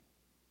what's evil.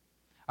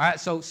 All right,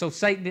 so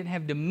Satan didn't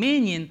have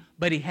dominion,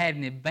 but he had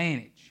an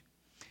advantage.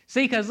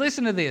 See, because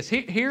listen to this.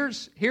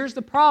 Here's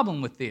the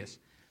problem with this.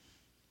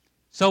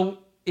 So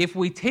if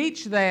we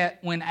teach that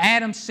when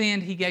Adam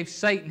sinned, he gave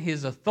Satan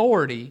his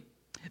authority,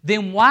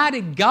 then why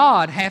did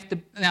God have to...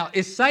 Now,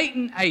 is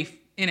Satan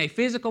in a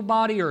physical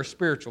body or a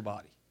spiritual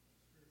body?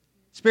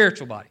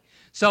 Spiritual body.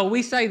 So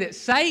we say that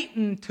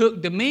Satan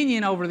took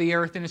dominion over the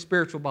earth in a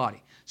spiritual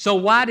body. So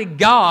why did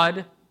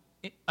God,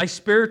 a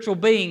spiritual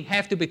being,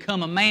 have to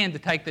become a man to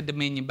take the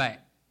dominion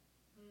back?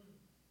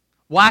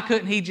 Why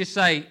couldn't he just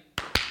say,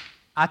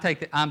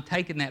 I'm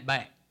taking that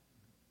back?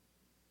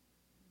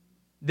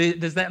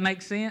 Does that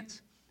make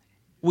sense?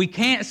 We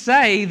can't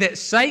say that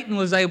Satan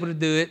was able to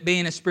do it,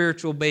 being a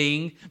spiritual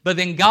being, but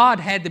then God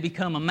had to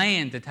become a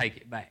man to take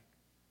it back.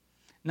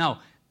 No,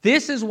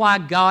 this is why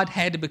God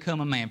had to become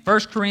a man. 1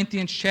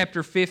 Corinthians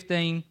chapter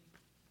 15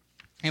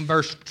 and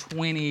verse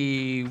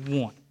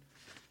 21. All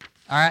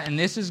right, and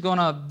this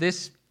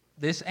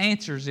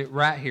answers it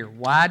right here.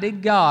 Why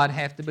did God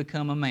have to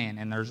become a man?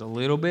 And there's a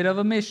little bit of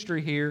a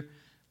mystery here,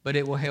 but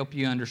it will help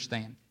you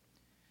understand.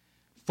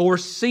 For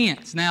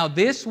since, now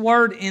this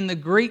word in the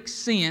Greek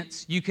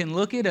sense, you can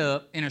look it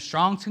up in a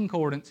Strong's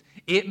Concordance,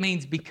 it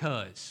means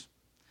because.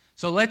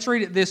 So let's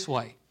read it this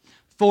way.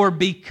 For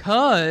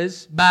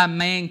because by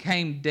man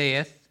came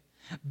death,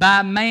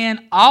 by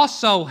man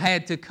also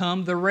had to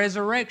come the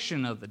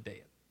resurrection of the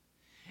dead.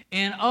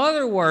 In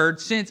other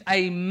words, since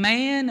a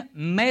man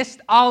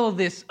messed all of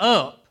this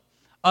up,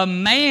 a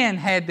man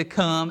had to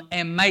come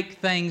and make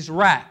things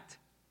right.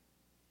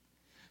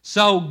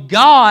 So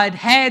God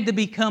had to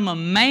become a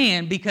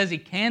man because he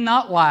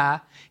cannot lie.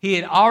 He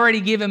had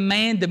already given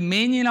man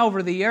dominion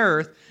over the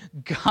earth.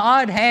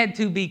 God had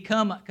to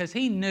become, because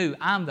he knew,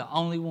 I'm the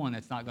only one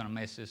that's not going to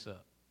mess this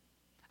up.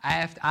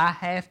 I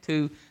have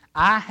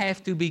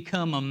to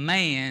become a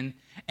man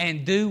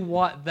and do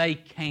what they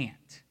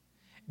can't.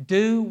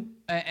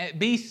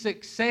 Be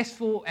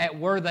successful at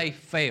where they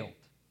failed.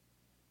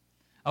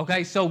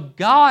 Okay, so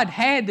God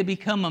had to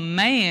become a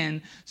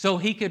man so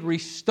he could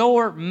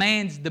restore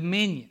man's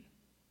dominion.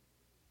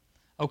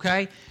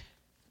 Okay?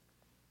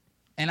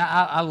 And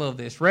I love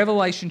this.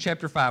 Revelation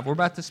chapter 5. We're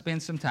about to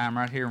spend some time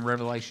right here in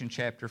Revelation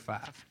chapter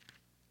 5.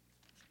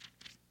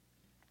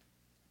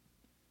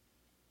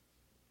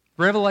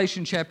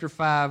 Revelation chapter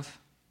 5,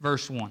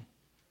 verse 1.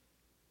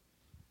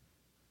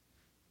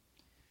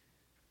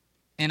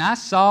 And I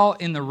saw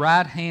in the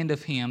right hand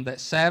of him that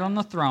sat on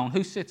the throne.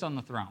 Who sits on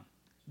the throne?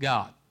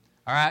 God.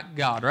 All right,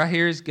 God. Right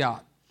here is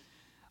God.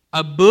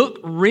 A book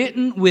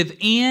written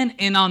within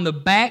and on the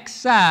back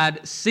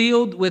side,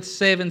 sealed with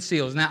 7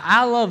 seals. Now,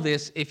 I love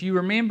this. If you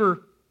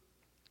remember,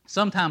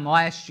 sometime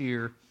last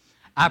year,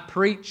 I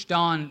preached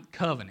on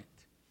covenant.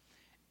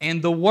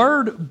 And the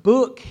word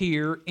book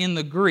here in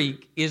the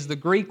Greek is the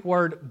Greek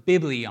word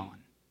biblion.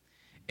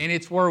 And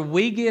it's where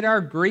we get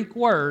our Greek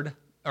word,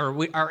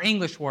 or our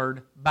English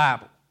word,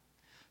 Bible.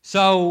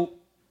 So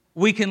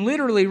we can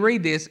literally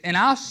read this, and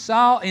I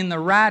saw in the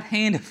right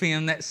hand of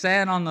him that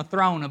sat on the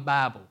throne a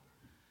Bible.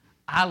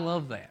 I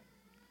love that.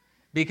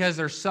 Because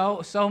there's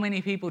so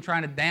many people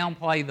trying to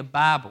downplay the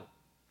Bible.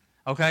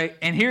 Okay?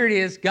 And here it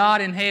is,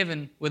 God in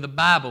heaven with a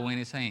Bible in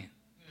his hand.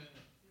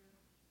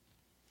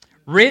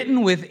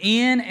 Written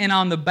within and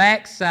on the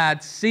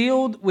backside,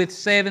 sealed with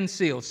 7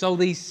 seals. So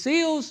these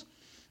seals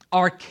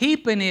are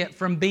keeping it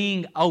from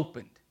being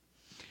opened.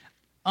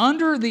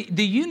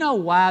 Do you know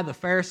why the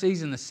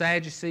Pharisees and the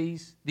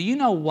Sadducees, do you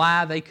know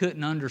why they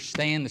couldn't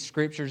understand the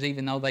Scriptures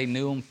even though they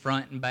knew them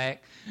front and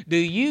back? Do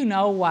you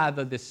know why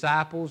the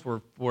disciples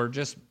were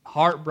just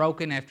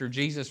heartbroken after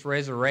Jesus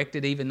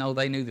resurrected even though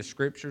they knew the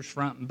Scriptures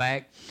front and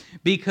back?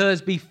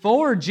 Because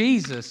before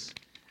Jesus,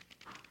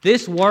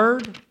 this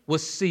Word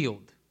was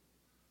sealed.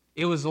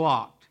 It was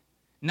locked.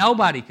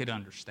 Nobody could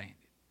understand it.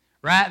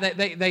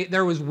 Right?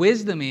 There was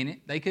wisdom in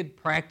it. They could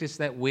practice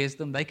that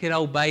wisdom. They could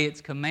obey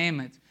its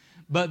commandments.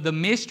 But the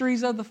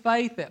mysteries of the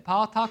faith that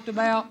Paul talked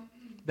about,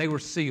 they were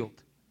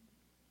sealed.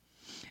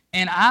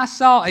 And I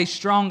saw a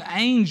strong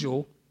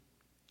angel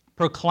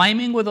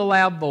proclaiming with a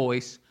loud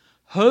voice,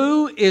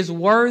 "Who is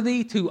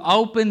worthy to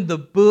open the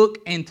book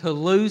and to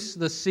loose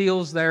the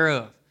seals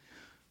thereof?"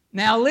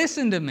 Now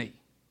listen to me.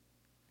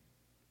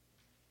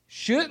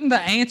 Shouldn't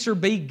the answer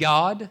be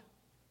God?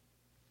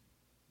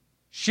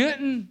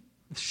 Shouldn't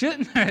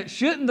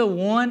the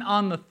one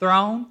on the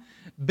throne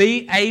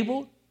be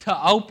able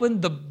to open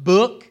the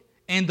book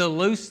and to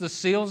loose the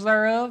seals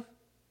thereof?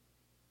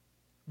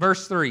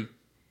 Verse 3.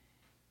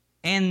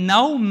 And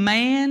no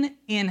man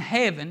in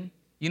heaven,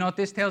 you know what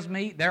this tells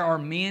me? There are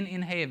men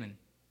in heaven.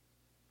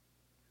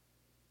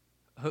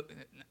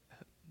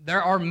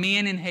 There are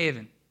men in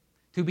heaven.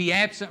 To be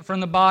absent from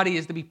the body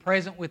is to be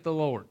present with the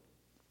Lord.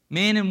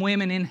 Men and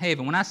women in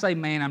heaven. When I say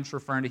man, I'm just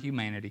referring to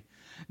humanity.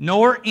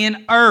 Nor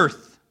in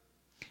earth,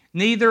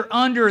 neither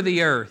under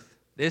the earth.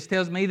 this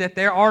tells me that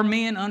there are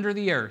men under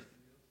the earth,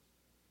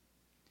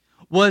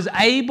 was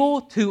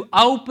able to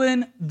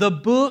open the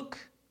book,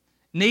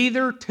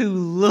 neither to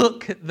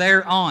look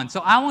thereon.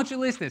 So I want you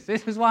to listen to this.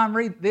 This is why I'm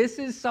reading. This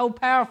is so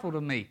powerful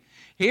to me.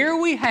 Here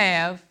we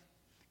have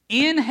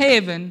in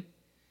heaven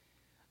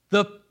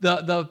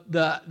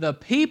the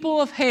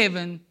people of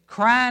heaven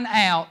crying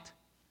out,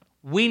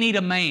 we need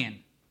a man.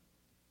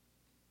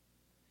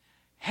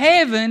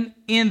 Heaven,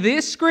 in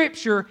this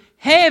scripture,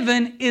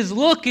 heaven is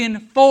looking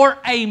for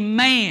a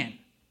man.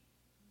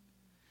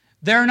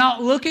 They're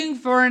not looking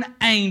for an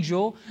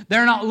angel.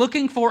 They're not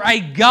looking for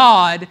a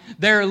God.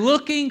 They're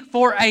looking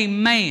for a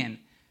man.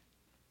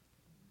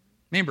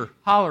 Remember,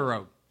 Holler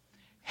Road.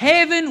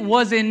 Heaven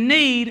was in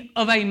need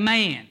of a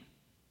man.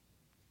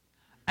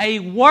 A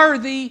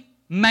worthy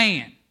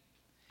man.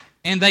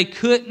 And they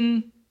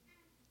couldn't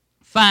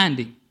find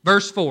him.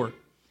 Verse 4.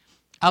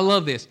 I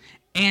love this.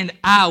 And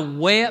I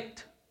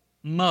wept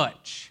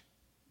much,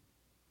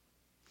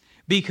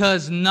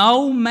 because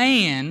no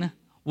man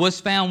was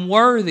found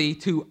worthy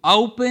to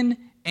open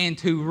and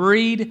to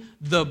read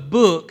the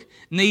book,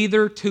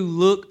 neither to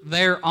look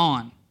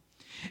thereon.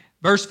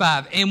 Verse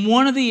 5. And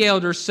one of the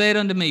elders said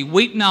unto me,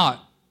 weep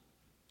not.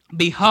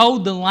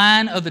 Behold, the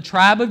Lion of the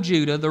tribe of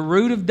Judah, the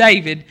Root of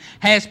David,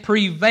 has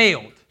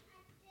prevailed.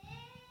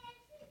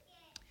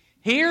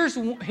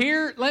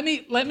 Let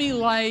me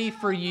lay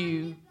for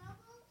you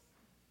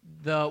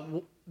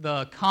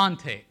the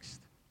context.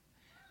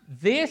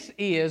 This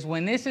is,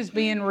 when this is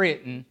being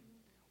written,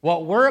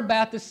 what we're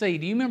about to see.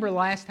 Do you remember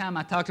last time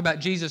I talked about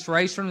Jesus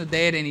raised from the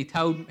dead, and he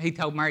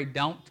told Mary,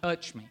 don't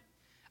touch me.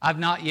 I've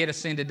not yet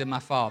ascended to my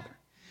Father.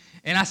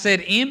 And I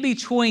said, in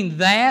between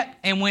that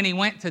and when he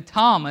went to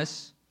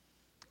Thomas,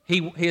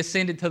 he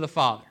ascended to the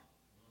Father.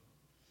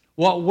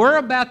 What we're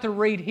about to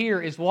read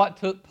here is what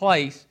took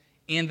place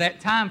in that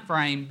time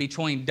frame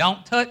between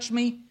don't touch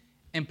me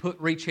and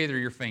reach hither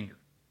your finger.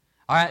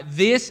 All right,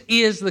 this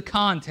is the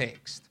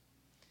context.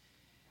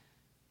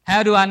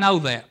 How do I know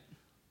that?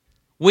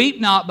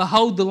 Weep not,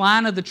 behold, the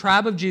Lion of the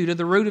tribe of Judah,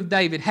 the Root of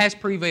David, has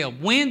prevailed.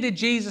 When did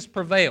Jesus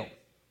prevail?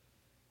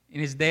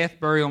 In his death,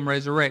 burial, and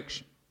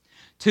resurrection.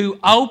 To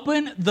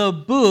open the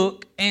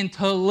book and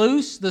to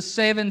loose the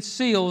 7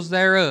 seals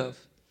thereof.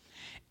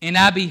 And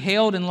I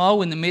beheld, and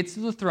lo, in the midst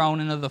of the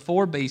throne and of the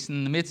 4 beasts, and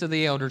in the midst of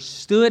the elders,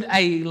 stood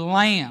a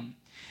lamb,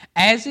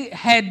 as it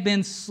had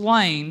been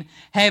slain,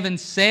 having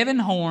 7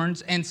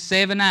 horns and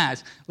 7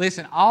 eyes.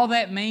 Listen, all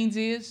that means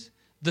is,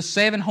 the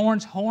 7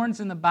 horns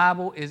in the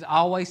Bible is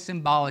always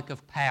symbolic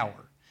of power.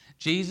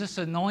 Jesus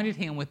anointed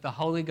him with the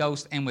Holy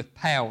Ghost and with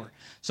power.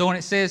 So when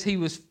it says he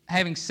was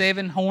having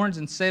 7 horns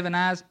and 7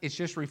 eyes, it's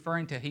just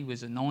referring to he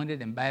was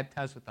anointed and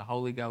baptized with the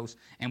Holy Ghost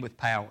and with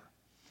power,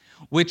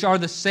 which are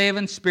the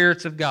 7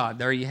 spirits of God.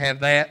 There you have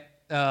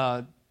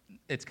that.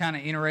 It's kind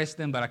of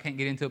interesting, but I can't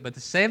get into it. But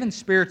the 7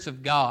 spirits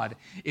of God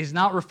is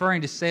not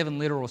referring to 7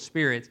 literal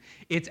spirits.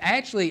 It's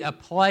actually a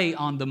play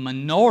on the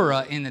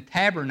menorah in the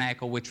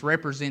tabernacle, which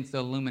represents the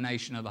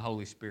illumination of the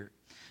Holy Spirit.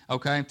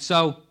 Okay,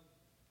 so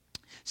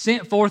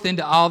sent forth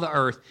into all the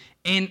earth.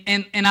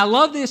 And I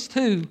love this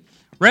too.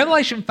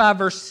 Revelation 5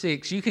 verse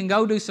 6, you can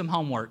go do some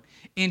homework.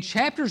 In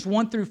chapters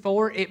 1 through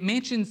 4, it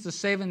mentions the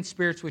 7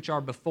 spirits which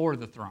are before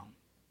the throne.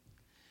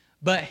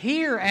 But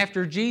here,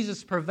 after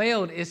Jesus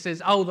prevailed, it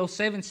says, oh, those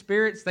 7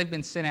 spirits, they've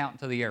been sent out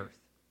into the earth.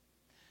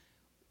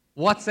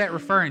 What's that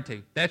referring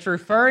to? That's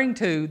referring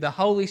to the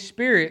Holy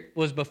Spirit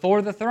was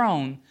before the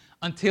throne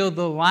until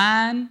the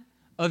Lion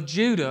of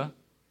Judah,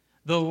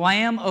 the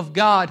Lamb of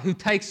God who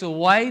takes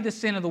away the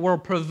sin of the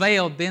world,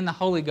 prevailed. Then the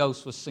Holy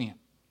Ghost was sent,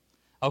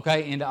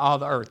 okay, into all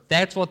the earth.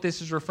 That's what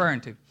this is referring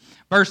to.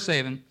 Verse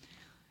 7,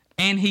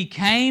 and he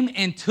came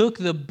and took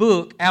the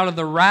book out of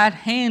the right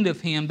hand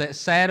of him that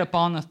sat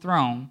upon the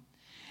throne.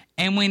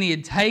 And when he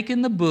had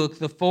taken the book,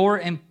 the 4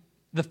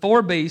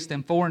 beasts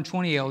and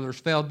 24 elders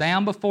fell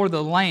down before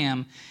the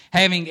Lamb,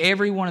 having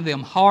every one of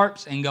them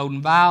harps and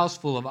golden vials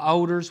full of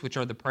odors, which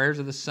are the prayers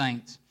of the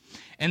saints.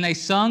 And they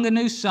sung a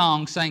new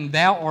song, saying,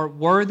 Thou art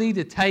worthy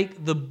to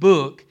take the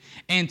book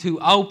and to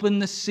open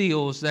the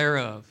seals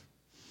thereof.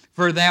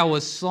 For thou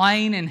wast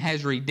slain and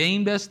hast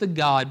redeemed us to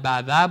God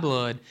by thy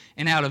blood,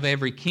 and out of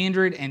every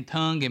kindred and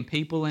tongue and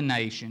people and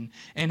nation,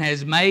 and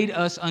has made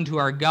us unto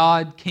our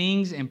God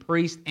kings and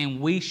priests, and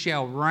we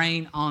shall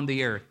reign on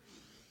the earth.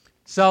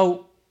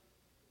 So,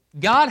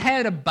 God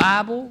had a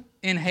Bible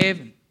in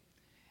heaven,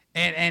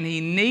 and he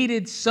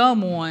needed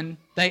someone.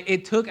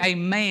 It took a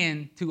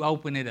man to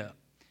open it up.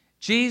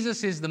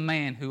 Jesus is the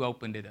man who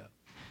opened it up.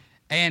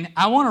 And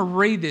I want to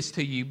read this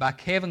to you by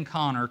Kevin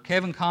Conner.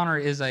 Kevin Conner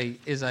is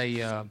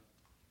a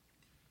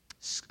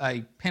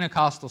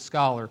Pentecostal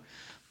scholar,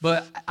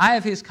 but I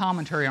have his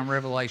commentary on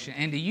Revelation.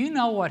 And do you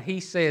know what he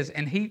says?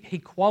 And he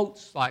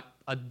quotes like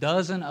a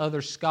dozen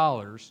other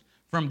scholars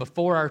from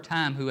before our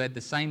time who had the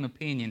same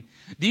opinion.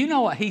 Do you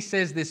know what he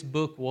says this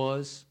book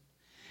was?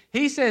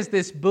 He says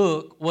this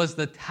book was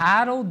the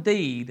title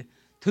deed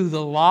to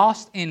the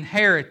lost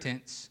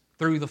inheritance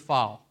through the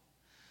fall.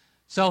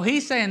 So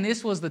he's saying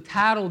this was the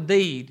title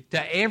deed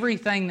to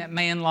everything that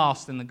man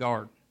lost in the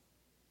garden.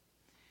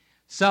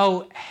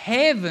 So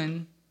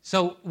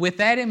with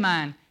that in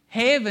mind,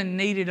 heaven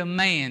needed a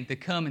man to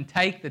come and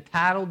take the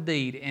title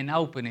deed and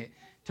open it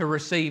to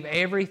receive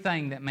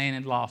everything that man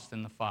had lost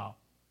in the fall.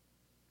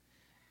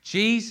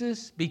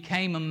 Jesus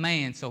became a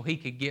man so he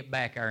could get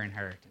back our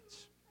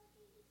inheritance.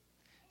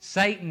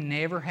 Satan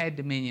never had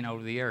dominion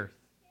over the earth.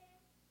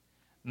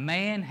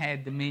 Man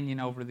had dominion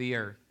over the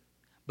earth.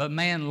 But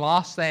man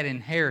lost that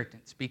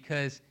inheritance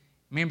because,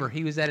 remember,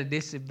 he was at a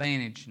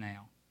disadvantage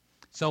now.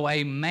 So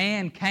a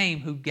man came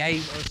who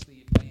gave us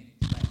the advantage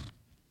back.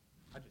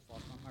 I just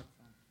lost my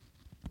microphone.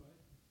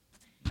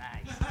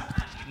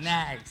 Nice.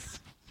 Nice.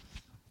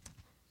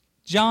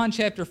 John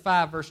chapter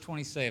 5, verse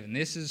 27.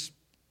 This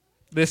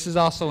is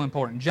also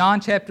important.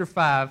 John chapter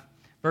 5,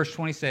 verse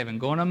 27.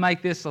 Going to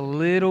make this a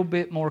little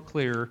bit more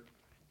clear.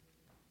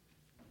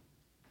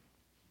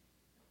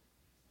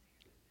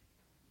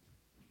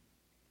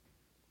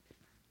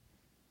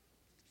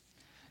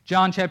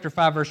 John chapter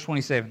 5, verse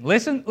 27.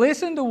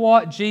 Listen to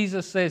what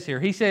Jesus says here.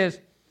 He says,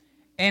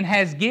 and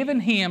has given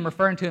him,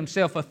 referring to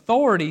himself,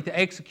 authority to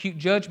execute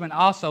judgment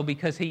also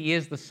because he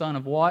is the Son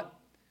of what?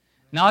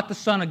 Not the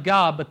Son of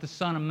God, but the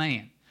Son of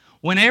Man.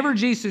 Whenever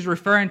Jesus is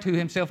referring to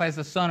himself as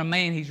the Son of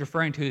Man, he's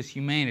referring to his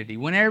humanity.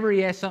 Whenever he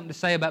has something to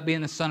say about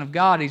being the Son of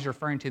God, he's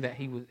referring to that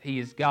he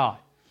is God.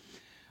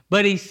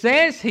 But he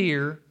says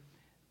here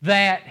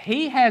that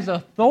he has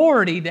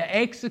authority to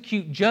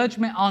execute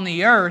judgment on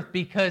the earth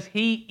because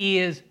he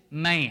is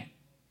man.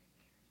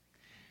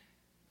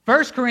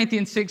 1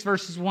 Corinthians 6,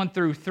 verses 1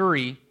 through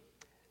 3,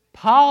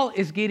 Paul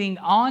is getting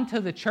on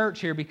to the church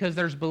here because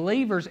there's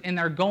believers and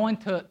they're going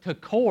to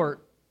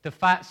court to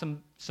fight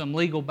some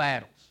legal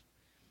battles.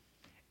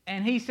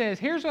 And he says,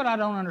 here's what I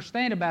don't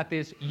understand about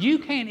this. You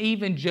can't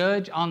even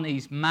judge on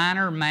these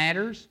minor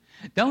matters.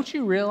 Don't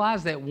you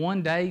realize that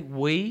one day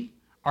we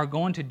are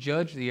going to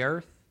judge the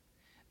earth?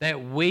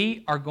 That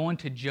we are going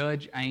to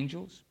judge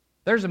angels?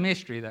 There's a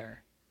mystery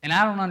there. And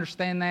I don't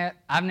understand that.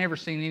 I've never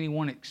seen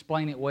anyone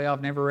explain it well.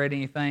 I've never read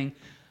anything.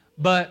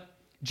 But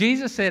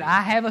Jesus said,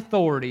 I have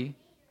authority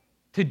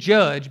to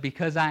judge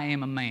because I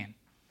am a man.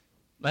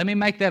 Let me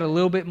make that a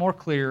little bit more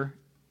clear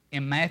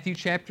in Matthew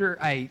chapter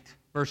 8,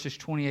 verses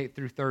 28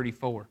 through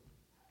 34.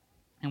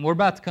 And we're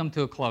about to come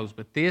to a close,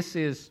 but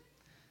these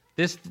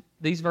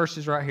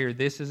verses right here,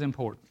 this is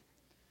important.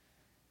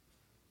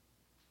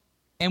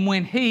 And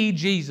when he,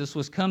 Jesus,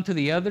 was come to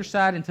the other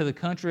side into the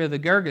country of the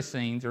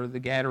Gergesenes, or the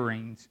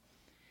Gadarenes,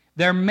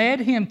 there met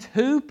him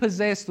two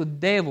possessed with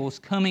devils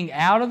coming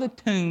out of the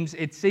tombs,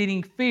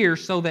 exceeding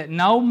fierce, so that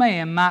no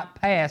man might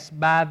pass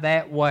by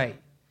that way.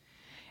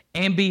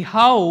 And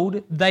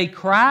behold, they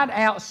cried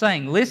out,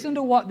 saying, listen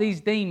to what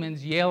these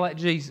demons yell at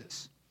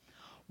Jesus.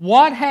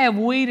 What have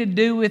we to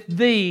do with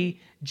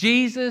thee,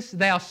 Jesus,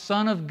 thou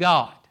Son of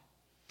God?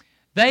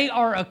 They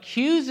are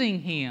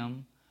accusing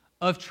him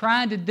of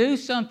trying to do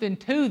something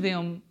to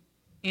them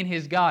in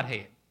his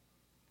Godhead,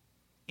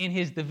 in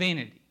his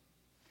divinity.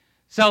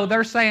 So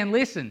they're saying,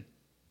 listen,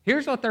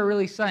 here's what they're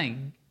really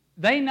saying.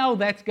 They know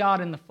that's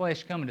God in the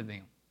flesh coming to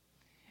them.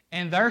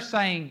 And they're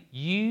saying,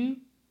 you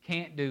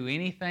can't do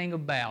anything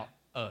about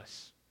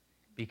us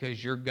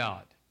because you're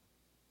God.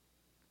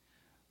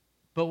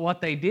 But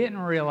what they didn't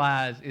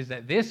realize is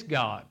that this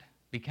God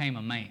became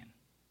a man.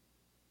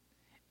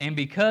 And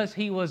because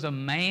he was a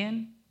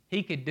man,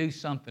 he could do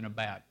something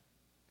about it.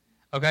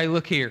 Okay,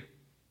 look here.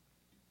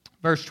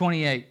 Verse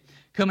 28.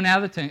 Coming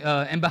out of the tomb.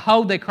 And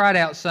behold, they cried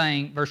out,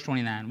 saying, verse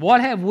 29, what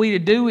have we to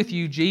do with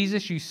you,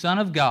 Jesus, you Son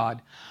of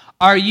God?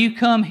 Are you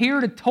come here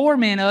to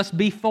torment us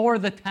before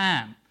the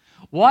time?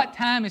 What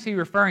time is he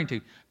referring to?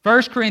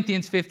 1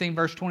 Corinthians 15,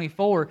 verse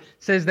 24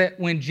 says that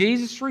when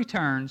Jesus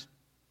returns,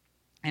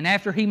 and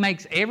after he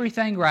makes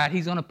everything right,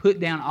 he's going to put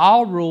down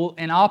all rule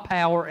and all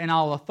power and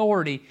all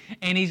authority,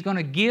 and he's going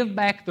to give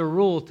back the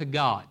rule to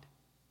God.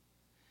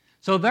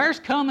 So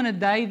there's coming a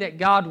day that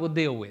God will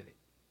deal with it.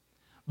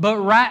 But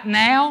right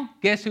now,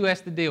 guess who has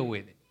to deal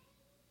with it?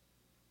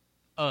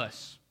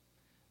 Us.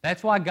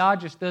 That's why God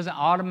just doesn't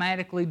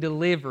automatically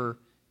deliver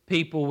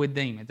people with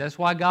demons. That's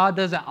why God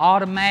doesn't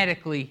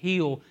automatically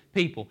heal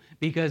people.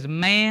 Because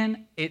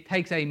it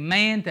takes a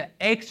man to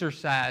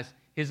exercise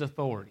his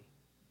authority.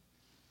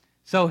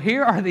 So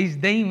here are these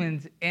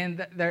demons,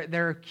 and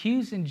they're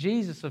accusing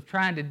Jesus of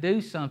trying to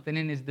do something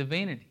in his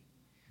divinity.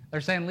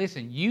 They're saying,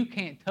 listen, you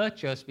can't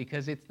touch us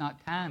because it's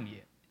not time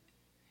yet.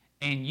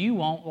 And you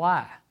won't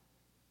lie.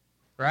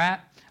 Right?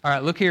 All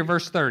right, look here,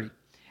 verse 30.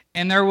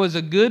 And there was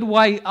a good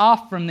way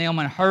off from them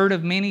a herd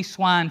of many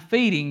swine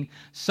feeding.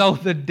 So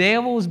the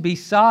devils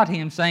besought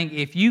him, saying,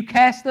 if you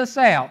cast us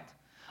out,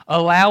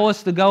 allow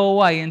us to go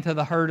away into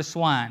the herd of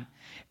swine.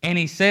 And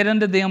he said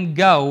unto them,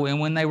 go. And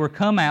when they were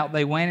come out,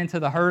 they went into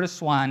the herd of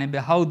swine. And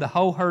behold, the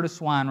whole herd of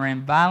swine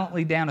ran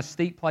violently down a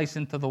steep place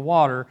into the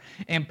water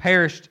and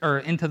perished, or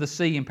into the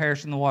sea and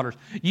perished in the waters.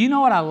 You know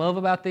what I love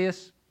about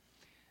this?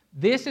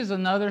 This is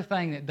another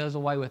thing that does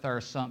away with our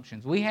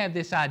assumptions. We have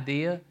this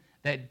idea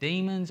that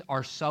demons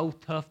are so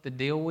tough to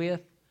deal with.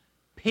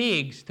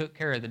 Pigs took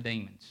care of the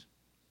demons.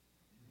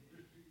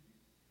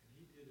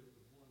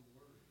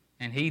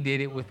 And he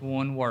did it with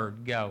one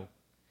word, go.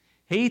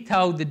 He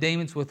told the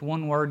demons with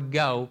one word,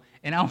 go.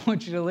 And I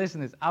want you to listen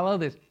to this. I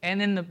love this.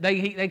 And then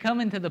they come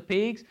into the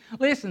pigs.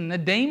 Listen, the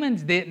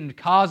demons didn't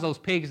cause those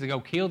pigs to go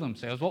kill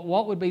themselves.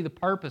 What would be the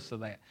purpose of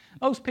that?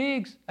 Those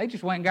pigs, they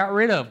just went and got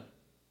rid of them.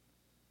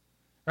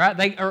 Right?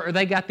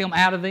 They got them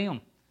out of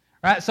them.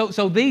 Right?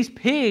 So these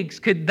pigs,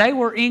 they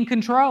were in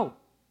control.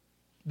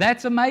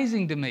 That's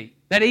amazing to me,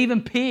 that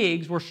even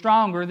pigs were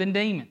stronger than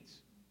demons.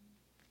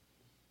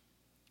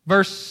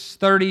 Verse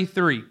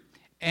 33.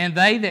 And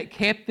they that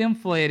kept them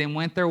fled and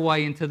went their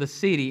way into the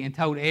city and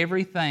told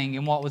everything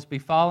and what was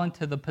befallen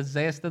to the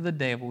possessed of the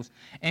devils.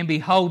 And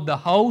behold, the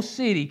whole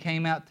city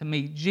came out to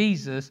meet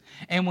Jesus.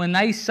 And when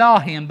they saw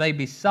him, they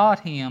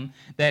besought him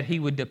that he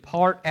would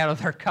depart out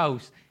of their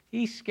coast.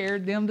 He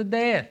scared them to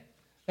death.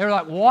 They were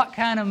like, what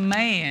kind of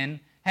man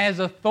has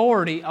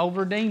authority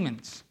over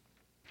demons?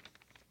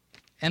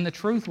 And the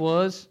truth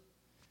was,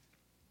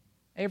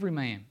 every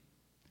man.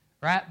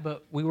 Right?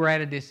 But we were at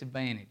a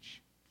disadvantage.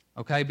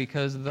 Okay,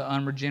 because of the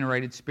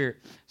unregenerated spirit.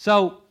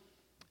 So,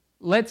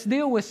 let's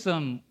deal with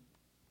some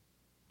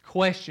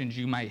questions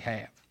you may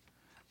have.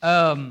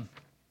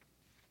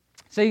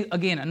 See,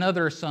 again,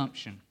 another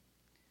assumption.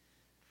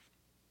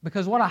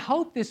 Because what I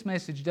hope this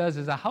message does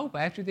is I hope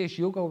after this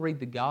you'll go read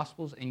the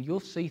Gospels and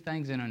you'll see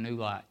things in a new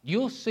light.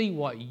 You'll see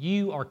what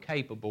you are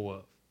capable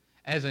of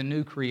as a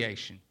new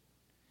creation,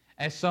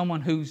 as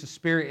someone whose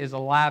spirit is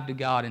alive to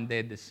God and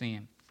dead to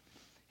sin.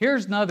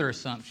 Here's another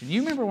assumption.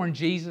 You remember when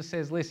Jesus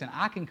says, listen,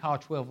 I can call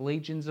 12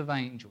 legions of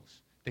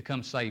angels to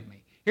come save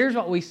me. Here's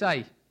what we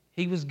say.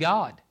 He was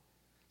God.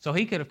 So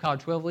he could have called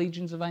 12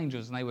 legions of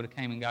angels and they would have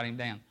came and got him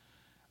down.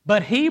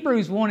 But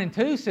Hebrews 1 and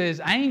 2 says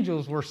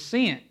angels were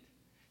sent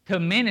to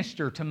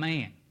minister to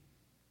man.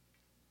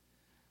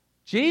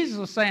 Jesus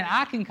was saying,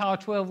 I can call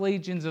 12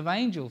 legions of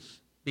angels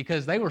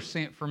because they were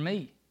sent for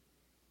me,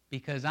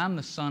 because I'm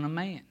the Son of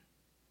Man.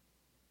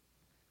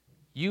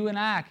 You and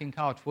I can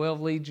call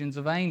 12 legions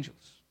of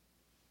angels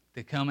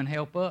to come and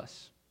help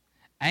us.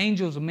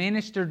 Angels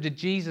ministered to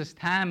Jesus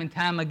time and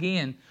time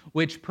again,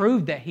 which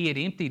proved that he had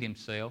emptied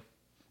himself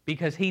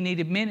because he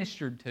needed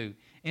ministered to.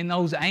 And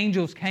those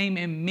angels came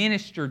and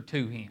ministered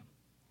to him.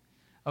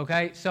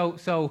 Okay,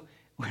 so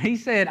when he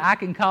said, I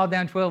can call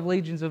down 12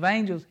 legions of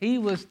angels, he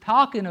was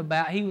calling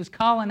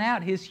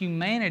out his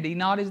humanity,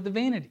 not his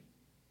divinity.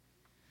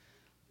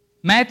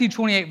 Matthew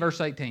 28,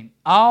 verse 18.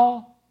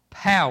 All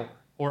power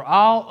or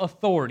all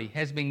authority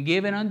has been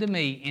given unto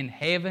me in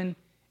heaven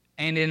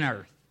and in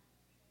earth.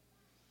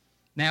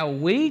 Now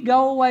we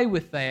go away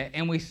with that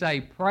and we say,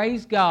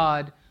 praise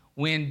God,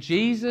 when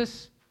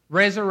Jesus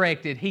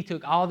resurrected, he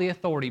took all the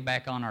authority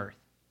back on earth.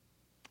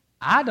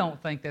 I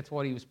don't think that's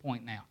what he was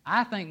pointing out.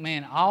 I think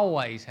man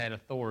always had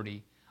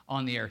authority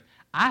on the earth.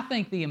 I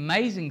think the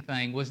amazing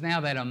thing was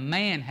now that a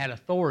man had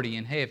authority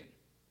in heaven.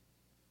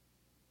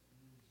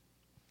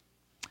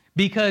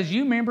 Because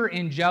you remember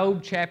in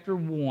Job chapter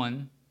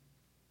 1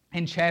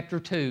 and chapter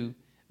 2,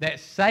 that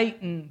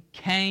Satan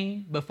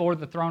came before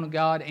the throne of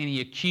God and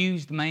he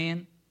accused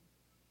man.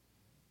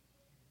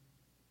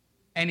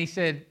 And he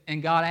said,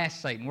 and God asked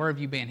Satan, where have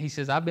you been? He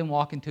says, I've been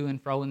walking to and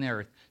fro in the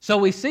earth. So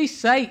we see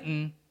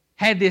Satan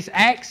had this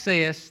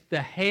access to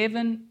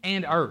heaven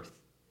and earth.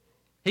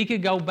 He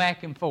could go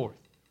back and forth.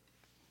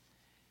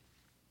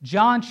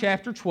 John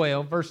chapter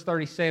 12, verse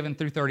 37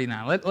 through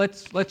 39.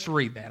 Let's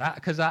read that,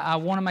 because I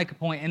want to make a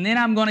point. And then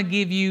I'm going to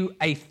give you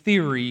a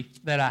theory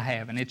that I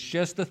have. And it's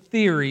just a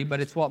theory, but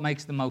it's what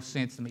makes the most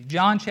sense to me.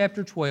 John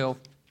chapter 12,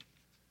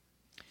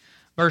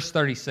 verse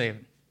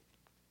 37.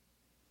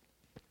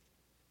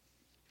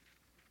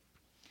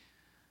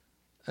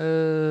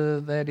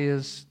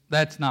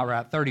 That's not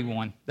right.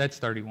 31. That's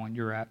 31.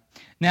 You're right.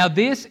 Now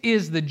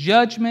is the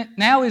judgment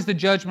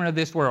of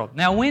this world.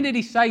 Now when did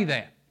he say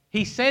that?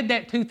 He said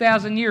that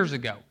 2,000 years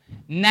ago.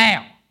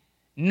 Now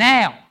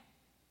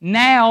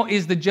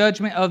is the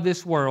judgment of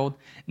this world.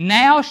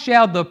 Now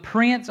shall the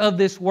prince of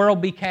this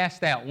world be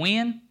cast out.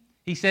 When?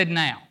 He said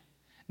now.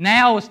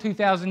 Now is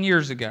 2,000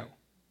 years ago.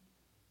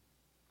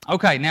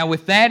 Okay, now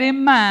with that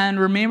in mind,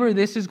 remember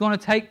this is going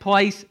to take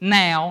place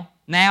now.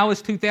 Now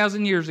is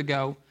 2,000 years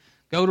ago.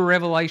 Go to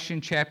Revelation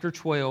chapter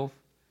 12,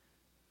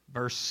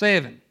 verse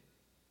 7.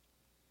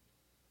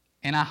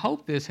 And I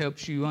hope this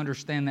helps you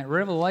understand that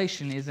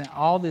Revelation isn't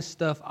all this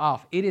stuff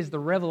off. It is the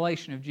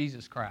revelation of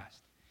Jesus Christ.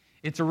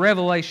 It's a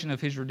revelation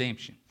of His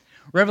redemption.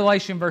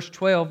 Revelation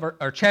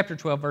chapter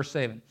 12, verse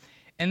 7.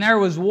 And there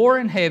was war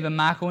in heaven.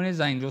 Michael and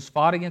his angels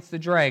fought against the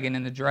dragon,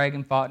 and the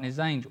dragon fought and his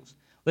angels.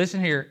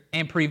 Listen here,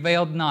 and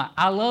prevailed not.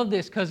 I love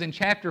this because in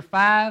chapter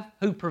 5,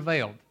 who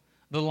prevailed?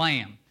 The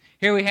Lamb.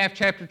 Here we have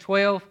chapter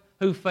 12,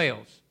 who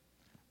fails?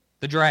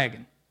 The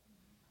dragon.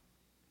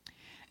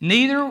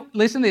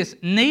 Listen to this,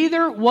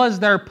 neither was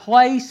their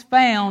place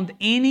found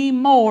any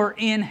more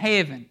in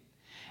heaven.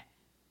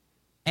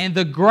 And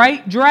the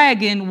great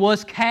dragon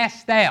was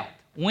cast out.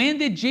 When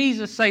did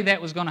Jesus say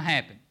that was going to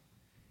happen?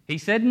 He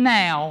said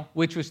now,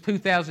 which was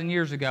 2,000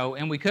 years ago,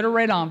 and we could have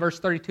read on verse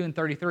 32 and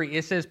 33.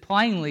 It says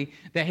plainly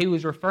that he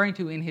was referring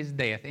to in his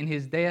death. In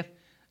his death,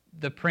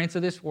 the prince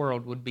of this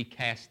world would be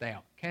cast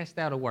out. Cast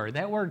out a word.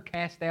 That word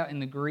cast out in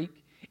the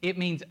Greek It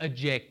means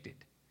ejected.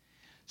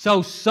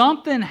 So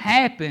something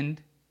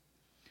happened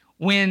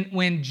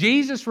when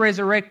Jesus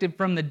resurrected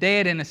from the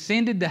dead and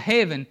ascended to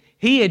heaven.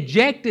 He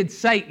ejected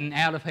Satan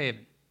out of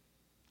heaven.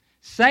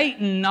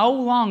 Satan no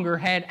longer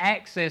had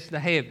access to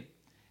heaven.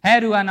 How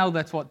do I know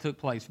that's what took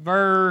place?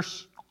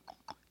 Verse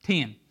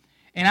 10.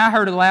 And I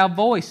heard a loud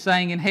voice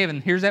saying in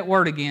heaven, here's that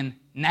word again,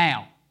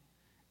 now.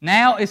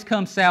 Now is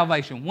come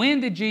salvation. When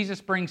did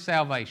Jesus bring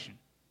salvation?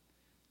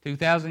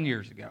 2,000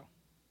 years ago.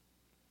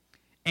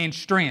 And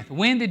strength.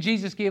 When did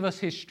Jesus give us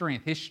His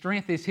strength? His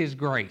strength is His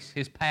grace,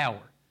 His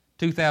power,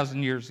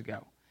 2,000 years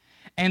ago.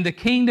 And the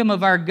kingdom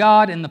of our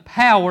God and the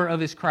power of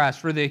His Christ.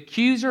 For the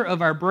accuser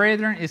of our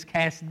brethren is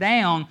cast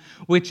down,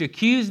 which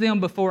accused them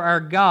before our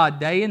God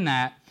day and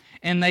night.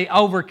 And they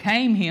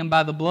overcame Him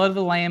by the blood of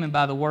the Lamb and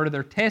by the word of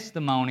their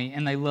testimony,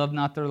 and they loved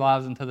not their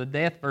lives unto the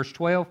death. Verse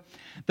 12.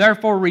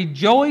 Therefore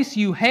rejoice,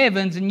 you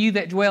heavens, and you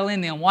that dwell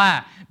in them.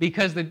 Why?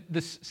 Because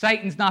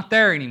Satan's not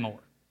there anymore.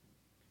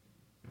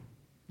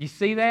 You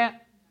see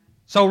that?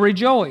 So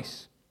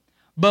rejoice.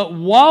 But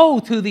woe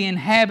to the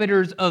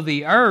inhabitants of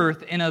the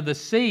earth and of the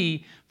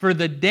sea, for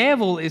the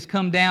devil is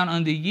come down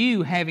unto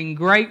you, having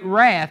great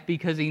wrath,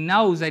 because he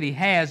knows that he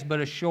has but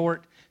a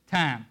short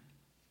time.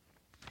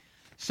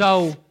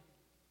 So,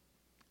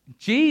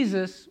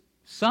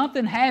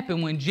 something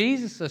happened when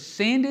Jesus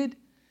ascended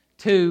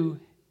to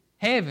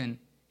heaven.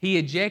 He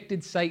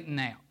ejected Satan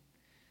out.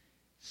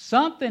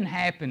 Something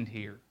happened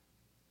here.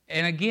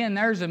 And again,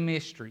 there's a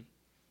mystery.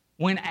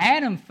 When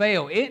Adam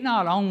fell, it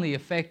not only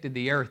affected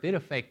the earth, it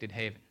affected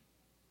heaven.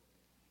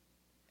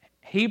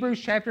 Hebrews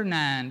chapter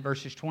 9,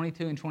 verses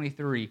 22 and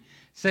 23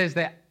 says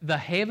that the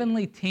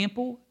heavenly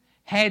temple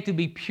had to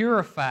be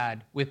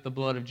purified with the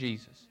blood of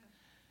Jesus.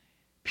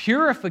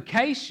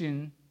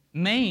 Purification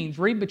means,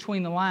 read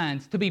between the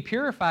lines, to be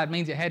purified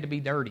means it had to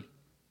be dirty.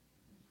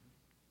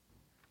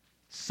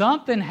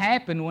 Something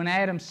happened when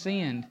Adam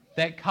sinned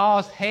that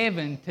caused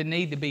heaven to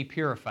need to be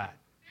purified.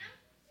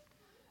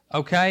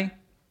 Okay?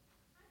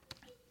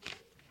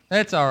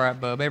 That's all right,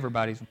 bub.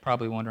 Everybody's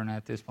probably wondering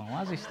at this point,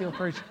 why is he still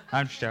preaching?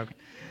 I'm just joking.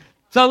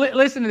 So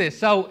listen to this.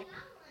 So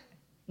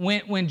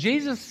when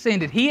Jesus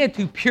ascended, He had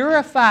to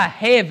purify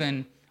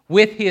heaven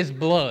with His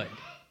blood.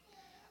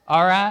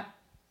 All right?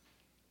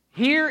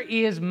 Here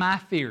is my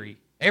theory.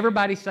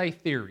 Everybody say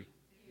theory.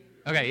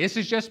 Okay, this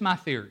is just my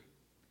theory.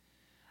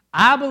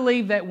 I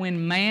believe that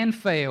when man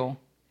fell,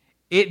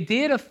 it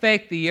did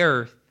affect the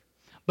earth,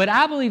 but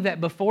I believe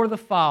that before the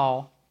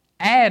fall,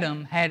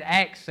 Adam had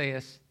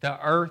access to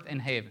earth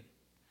and heaven.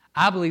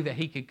 I believe that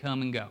he could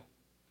come and go.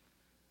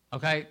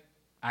 Okay?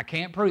 I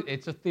can't prove it.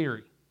 It's a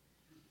theory.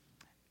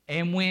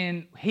 And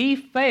when he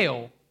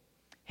fell,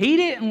 he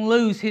didn't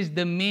lose his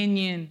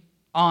dominion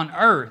on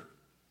earth,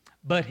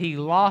 but he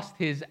lost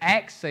his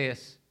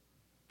access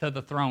to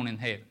the throne in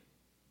heaven.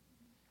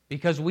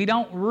 Because we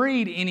don't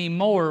read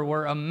anymore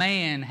where a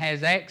man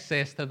has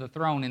access to the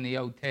throne in the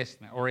Old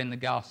Testament or in the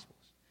Gospels.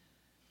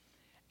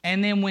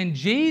 And then when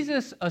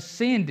Jesus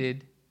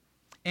ascended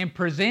and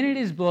presented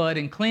His blood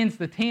and cleansed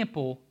the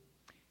temple,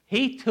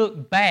 He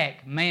took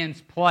back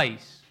man's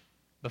place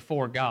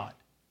before God.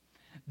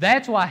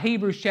 That's why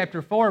Hebrews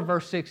chapter 4,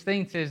 verse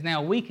 16 says,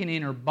 now we can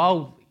enter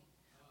boldly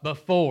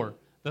before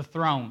the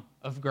throne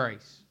of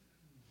grace.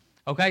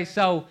 Okay,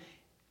 so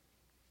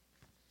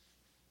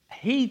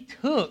He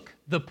took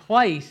the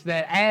place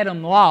that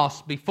Adam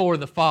lost before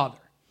the Father.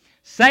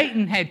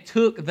 Satan had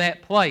took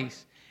that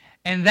place.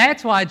 And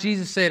that's why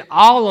Jesus said,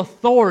 all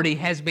authority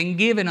has been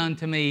given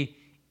unto me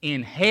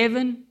in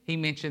heaven, He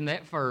mentioned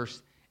that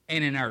first,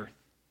 and in earth.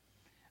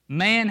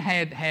 Man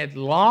had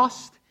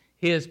lost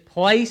his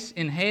place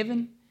in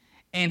heaven,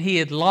 and he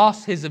had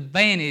lost his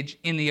advantage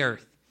in the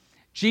earth.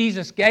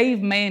 Jesus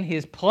gave man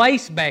his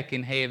place back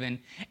in heaven,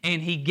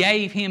 and He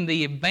gave him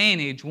the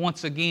advantage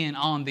once again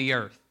on the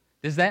earth.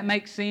 Does that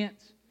make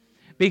sense?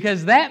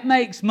 Because that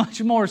makes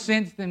much more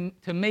sense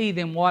to me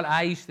than what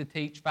I used to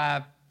teach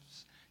 5-10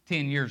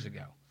 years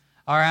ago.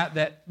 All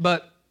right,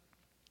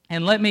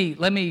 let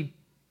me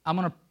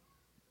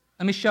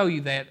show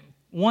you that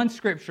one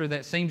scripture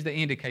that seems to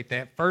indicate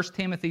that. 1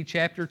 Timothy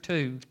chapter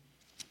 2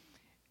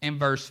 and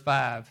verse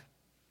 5.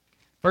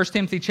 1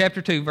 Timothy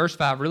chapter 2, verse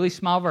 5, really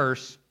small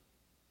verse.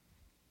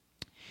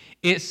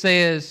 It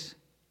says,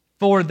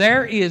 for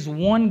there is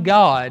one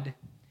God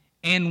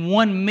and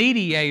one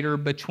mediator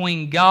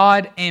between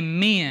God and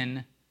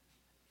men.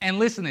 And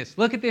listen to this.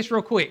 Look at this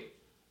real quick.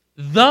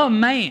 The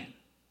man.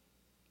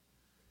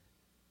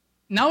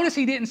 Notice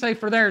He didn't say,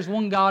 for there is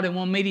one God and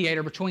one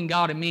mediator between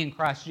God and men,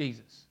 Christ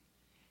Jesus.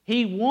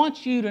 He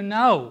wants you to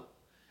know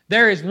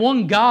there is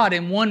one God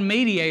and one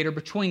mediator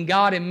between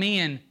God and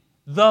men,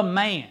 the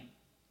man,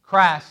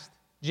 Christ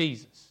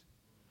Jesus.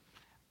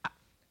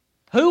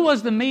 Who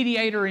was the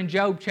mediator in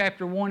Job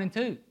chapter 1 and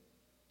 2?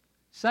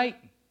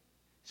 Satan.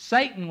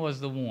 Satan was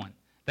the one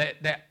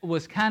that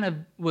was kind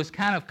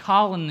of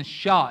calling the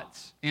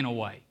shots in a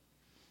way.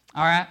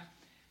 All right?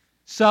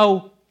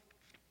 So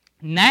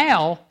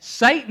now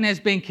Satan has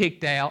been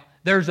kicked out.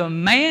 There's a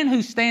man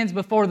who stands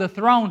before the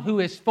throne who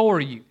is for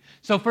you.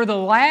 So for the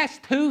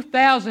last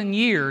 2,000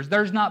 years,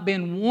 there's not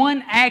been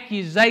one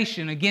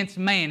accusation against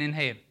man in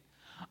heaven.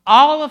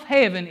 All of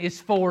heaven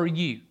is for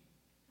you.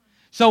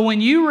 So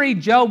when you read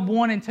Job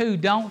 1 and 2,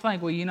 don't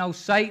think, well,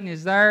 Satan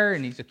is there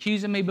and he's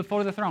accusing me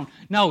before the throne.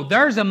 No,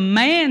 there's a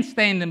man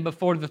standing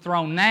before the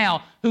throne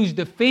now who's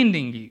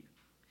defending you.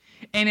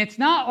 And it's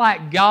not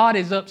like God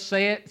is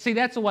upset. See,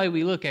 that's the way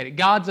we look at it.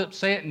 God's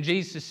upset and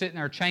Jesus is sitting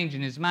there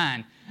changing his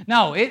mind.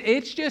 No,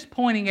 it's just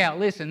pointing out,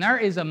 listen, there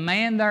is a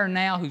man there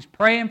now who's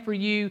praying for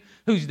you,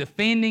 who's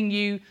defending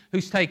you,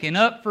 who's taking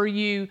up for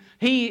you.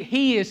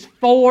 He is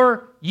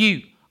for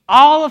you.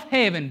 All of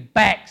heaven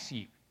backs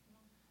you.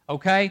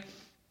 Okay?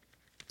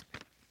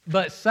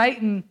 But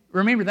Satan,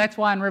 remember, that's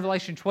why in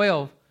Revelation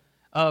 12,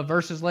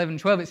 verses 11 and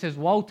 12, it says,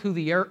 woe to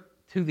the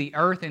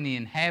earth and the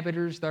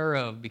inhabitants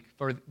thereof,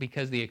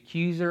 because the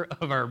accuser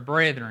of our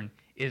brethren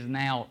is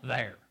now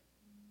there.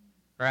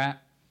 Right?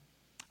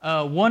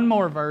 One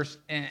more verse,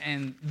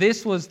 and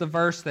this was the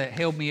verse that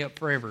held me up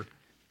forever.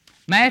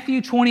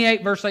 Matthew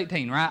 28, verse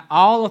 18, right?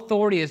 All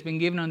authority has been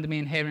given unto me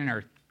in heaven and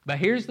earth. But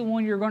here's the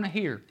one you're going to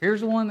hear.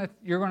 Here's the one that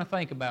you're going to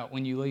think about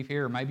when you leave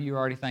here, or maybe you're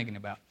already thinking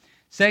about.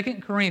 2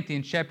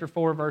 Corinthians chapter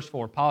 4, verse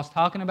 4. Paul's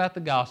talking about the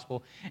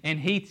gospel, and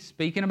he's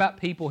speaking about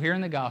people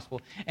hearing the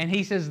gospel, and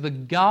he says, the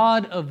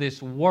God of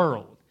this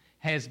world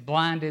has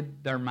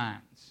blinded their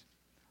minds,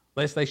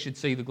 lest they should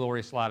see the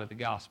glorious light of the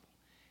gospel.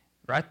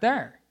 Right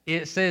there,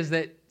 it says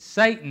that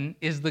Satan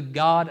is the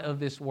God of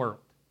this world.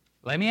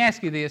 Let me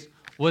ask you this.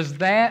 Was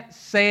that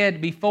said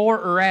before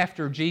or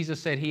after Jesus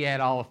said he had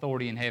all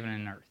authority in heaven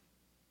and earth?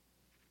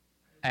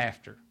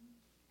 After.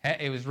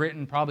 It was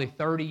written probably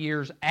 30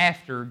 years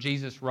after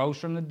Jesus rose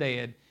from the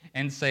dead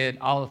and said,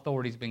 all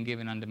authority has been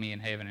given unto me in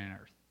heaven and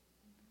earth.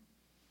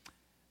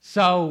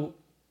 So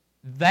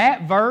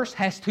that verse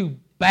has to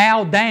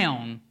bow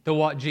down to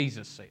what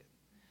Jesus said.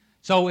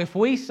 So if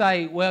we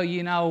say, well,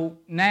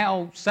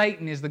 now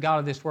Satan is the God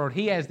of this world,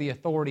 he has the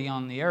authority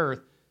on the earth,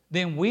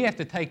 then we have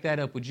to take that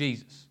up with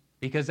Jesus,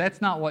 because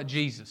that's not what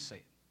Jesus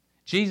said.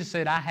 Jesus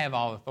said, I have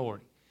all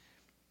authority.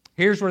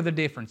 Here's where the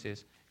difference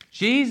is.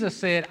 Jesus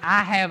said,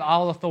 I have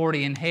all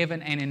authority in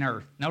heaven and in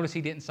earth. Notice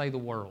he didn't say the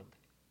world.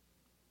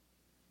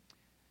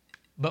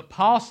 But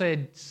Paul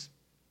said,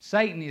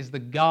 Satan is the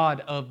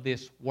God of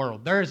this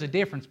world. There is a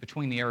difference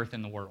between the earth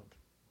and the world.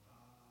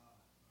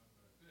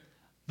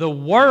 The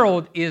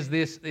world is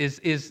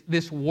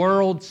this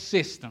world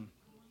system,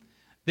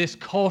 this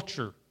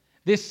culture,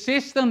 this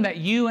system that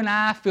you and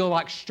I feel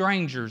like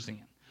strangers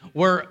in.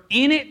 We're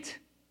in it,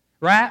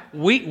 right?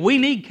 We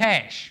need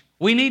cash.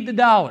 We need the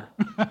dollar,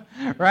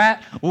 right?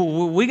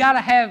 We gotta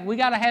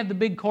have the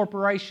big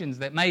corporations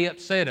that may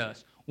upset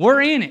us.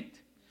 We're in it,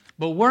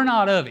 but we're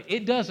not of it.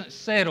 It doesn't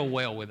settle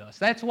well with us.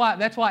 That's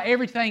why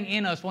everything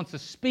in us wants to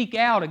speak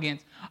out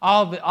against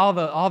all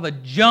the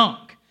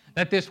junk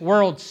that this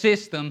world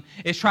system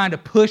is trying to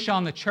push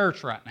on the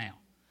church right now.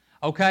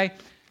 Okay,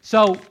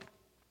 so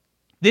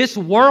this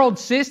world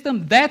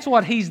system, that's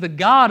what he's the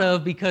God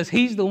of, because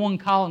he's the one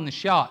calling the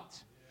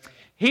shots.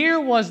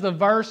 Here was the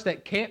verse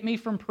that kept me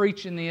from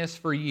preaching this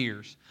for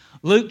years.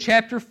 Luke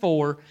chapter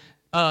 4,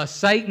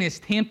 Satan is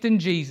tempting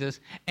Jesus,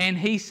 and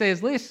he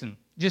says, listen,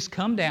 just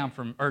come down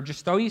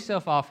just throw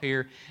yourself off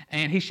here.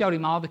 And he showed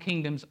him all the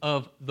kingdoms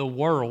of the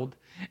world.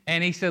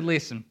 And he said,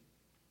 listen,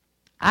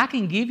 I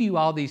can give you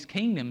all these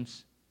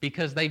kingdoms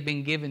because they've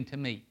been given to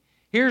me.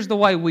 Here's the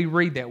way we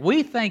read that.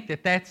 We think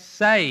that that's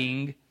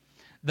saying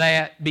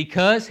that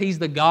because he's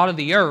the God of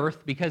the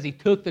earth, because he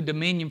took the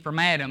dominion from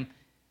Adam,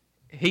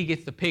 he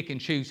gets to pick and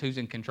choose who's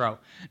in control.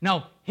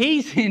 No,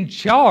 he's in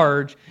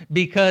charge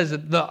because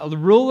the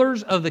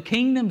rulers of the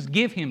kingdoms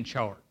give him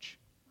charge.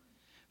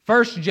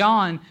 1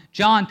 John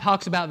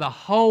talks about the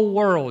whole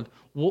world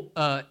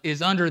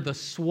is under the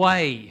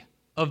sway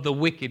of the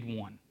wicked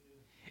one.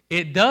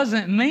 It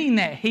doesn't mean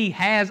that he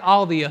has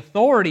all the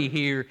authority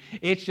here.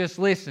 It's just,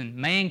 listen,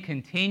 man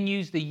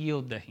continues to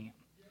yield to him.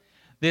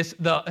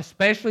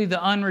 Especially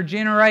the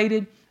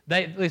unregenerated,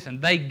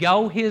 they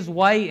go his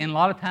way, and a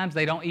lot of times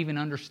they don't even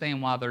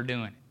understand why they're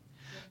doing it.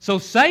 So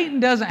Satan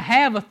doesn't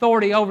have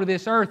authority over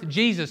this earth.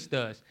 Jesus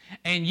does.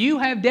 And you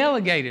have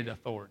delegated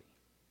authority.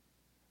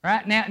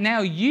 Right?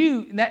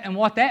 And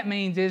what that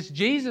means is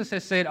Jesus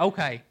has said,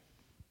 okay,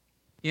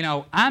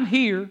 I'm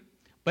here,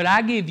 but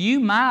I give you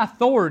my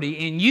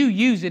authority and you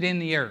use it in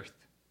the earth.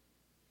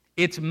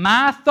 It's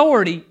my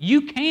authority.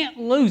 You can't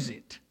lose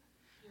it.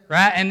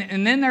 Right?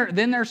 And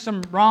then there's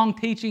some wrong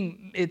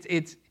teaching.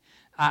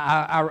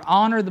 I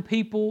honor the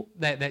people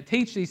that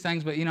teach these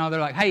things, but they're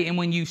like, hey, and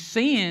when you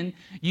sin,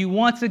 you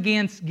once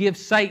again give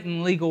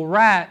Satan legal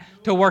right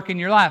to work in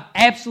your life.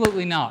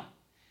 Absolutely not.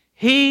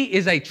 He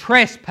is a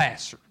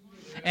trespasser,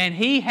 and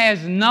he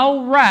has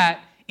no right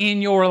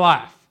in your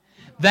life.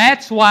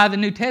 That's why the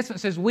New Testament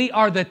says we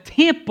are the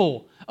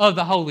temple of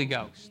the Holy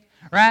Ghost.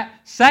 Right?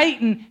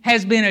 Satan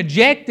has been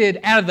ejected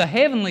out of the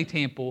heavenly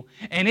temple,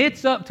 and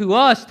it's up to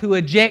us to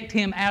eject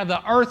him out of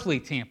the earthly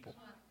temple.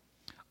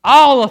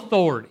 All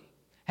authority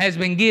has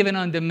been given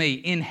unto me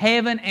in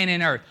heaven and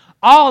in earth.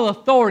 All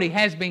authority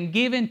has been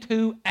given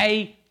to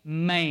a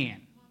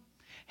man.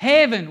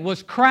 Heaven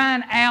was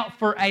crying out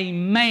for a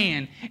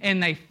man,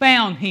 and they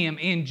found him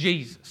in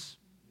Jesus.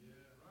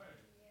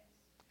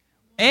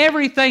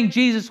 Everything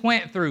Jesus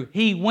went through,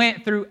 he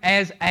went through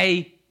as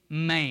a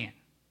man.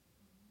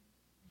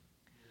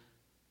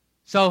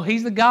 So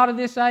he's the God of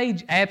this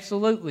age?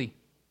 Absolutely.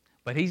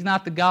 But he's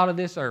not the God of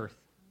this earth.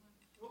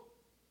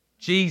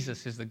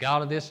 Jesus is the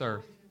God of this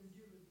earth.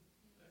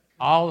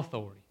 All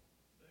authority.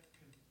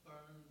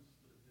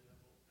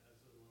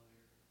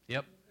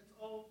 Yep.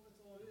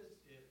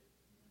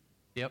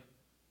 Yep.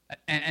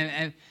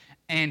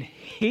 And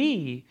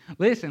he,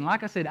 listen,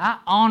 like I said, I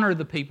honor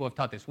the people who have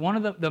taught this. One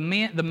of the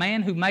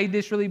man who made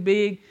this really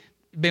big,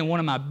 been one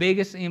of my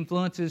biggest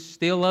influences,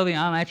 still love him.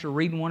 I'm actually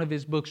reading one of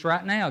his books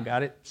right now.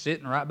 Got it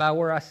sitting right by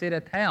where I sit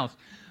at the house.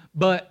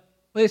 But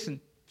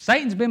listen,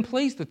 Satan's been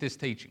pleased with this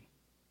teaching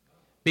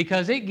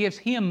because it gives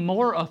him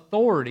more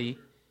authority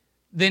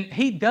than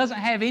he doesn't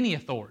have any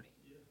authority.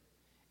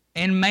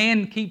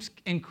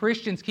 And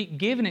Christians keep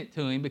giving it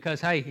to him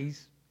because, hey,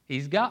 he's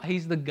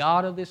the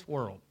God of this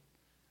world.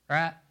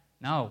 Right?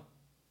 No.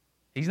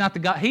 He's not the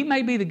God. He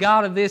may be the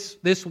God of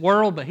this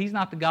world, but he's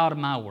not the God of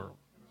my world.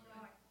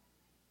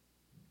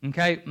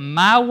 Okay?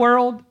 My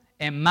world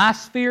and my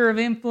sphere of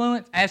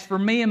influence, as for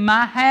me and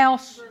my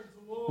house,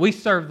 we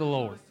serve the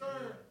Lord.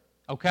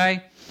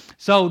 Okay?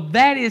 So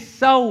that is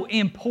so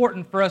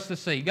important for us to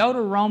see. Go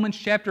to Romans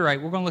chapter 8.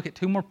 We're going to look at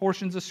two more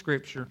portions of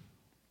Scripture.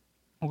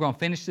 We're going to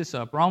finish this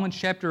up. Romans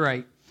chapter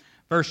 8,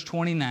 verse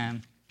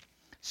 29.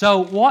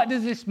 So what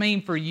does this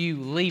mean for you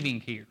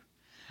leaving here?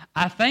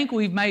 I think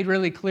we've made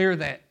really clear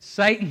that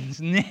Satan's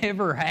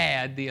never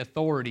had the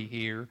authority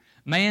here.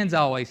 Man's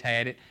always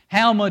had it.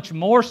 How much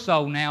more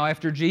so now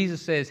after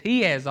Jesus says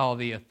he has all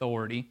the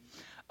authority.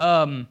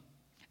 And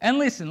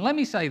listen, let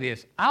me say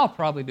this. I'll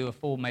probably do a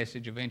full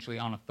message eventually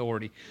on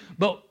authority.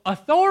 But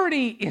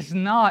authority is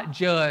not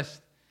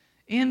just,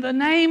 in the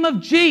name of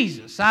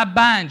Jesus, I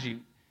bind you.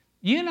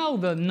 You know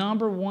the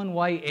number one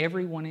way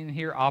everyone in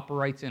here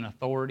operates in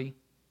authority?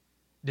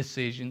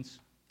 Decisions.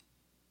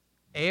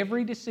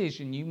 Every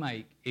decision you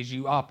make is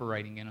you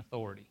operating in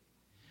authority.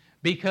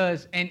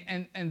 Because,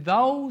 and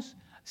those,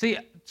 see,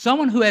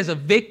 someone who has a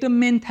victim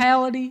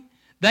mentality,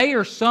 they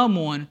are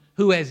someone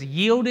who has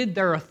yielded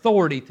their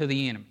authority to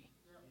the enemy.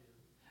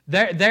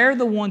 They're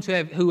the ones who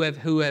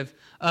have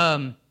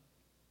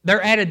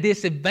they're at a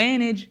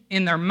disadvantage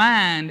in their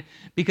mind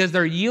because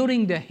they're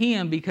yielding to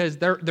him because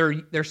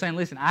they're saying,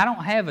 listen, I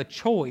don't have a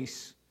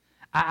choice.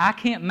 I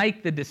can't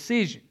make the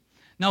decision.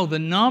 No, the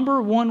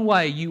number one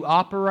way you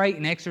operate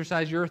and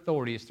exercise your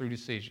authority is through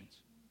decisions.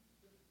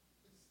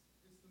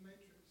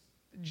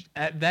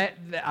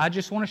 I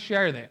just want to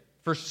share that.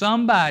 For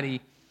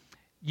somebody,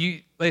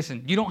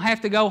 listen, you don't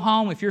have to go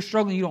home. If you're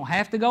struggling, you don't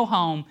have to go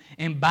home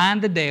and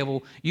bind the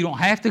devil. You don't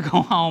have to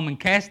go home and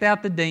cast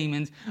out the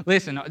demons.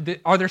 Listen,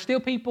 are there still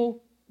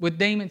people with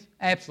demons?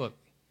 Absolutely.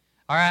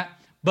 All right?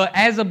 But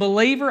as a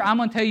believer, I'm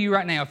going to tell you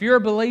right now, if you're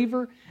a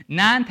believer,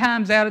 9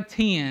 times out of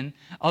 10,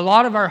 a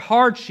lot of our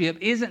hardship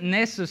isn't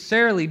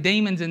necessarily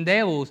demons and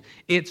devils.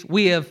 It's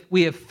we have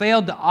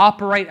failed to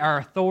operate our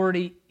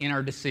authority in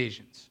our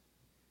decisions.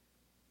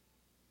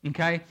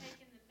 Okay?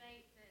 Taking the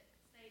faith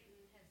that Satan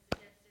has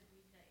suggested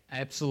we take.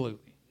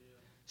 Absolutely.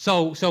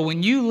 So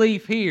when you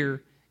leave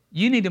here,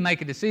 you need to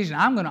make a decision.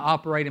 I'm going to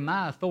operate in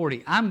my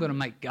authority. I'm going to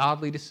make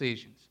godly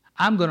decisions.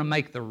 I'm going to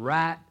make the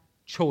right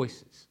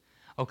choices.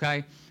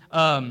 Okay?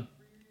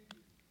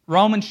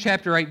 Romans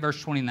chapter 8, verse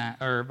 29,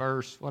 or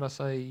verse,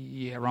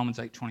 Romans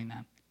 8,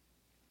 29.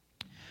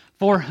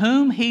 For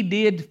whom he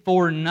did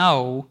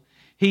foreknow,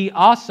 he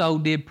also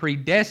did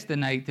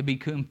predestinate to be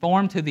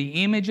conformed to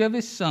the image of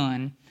his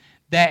Son,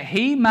 that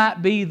he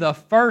might be the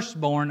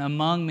firstborn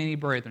among many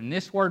brethren.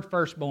 This word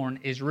firstborn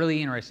is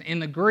really interesting. In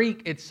the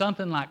Greek, it's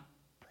something like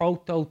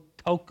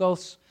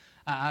prototokos.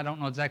 I don't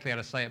know exactly how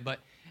to say it, but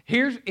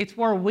it's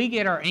where we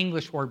get our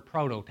English word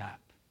prototype.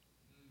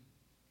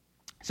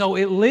 So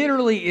it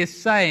literally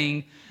is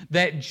saying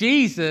that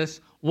Jesus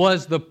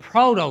was the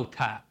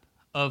prototype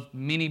of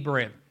many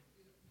brethren.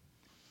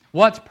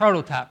 What's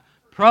prototype?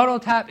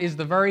 Prototype is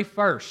the very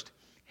first.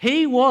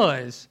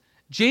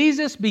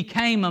 Jesus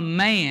became a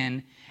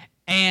man,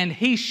 and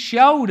he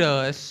showed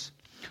us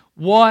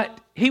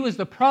he was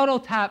the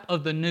prototype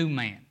of the new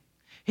man.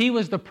 He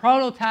was the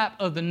prototype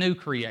of the new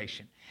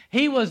creation.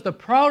 He was the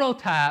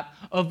prototype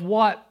of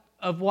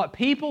what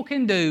people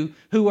can do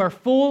who are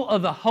full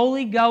of the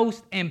Holy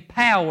Ghost and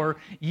power,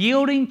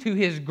 yielding to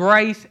His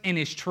grace and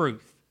His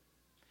truth.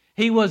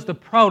 He was the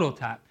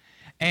prototype.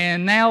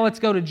 And now let's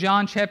go to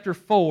John chapter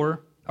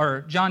 4,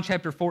 or John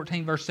chapter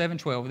 14, verse 7,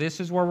 12. This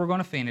is where we're going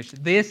to finish.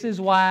 This is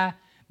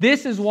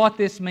what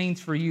this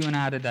means for you and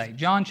I today.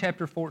 John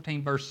chapter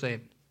 14, verse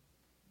 7.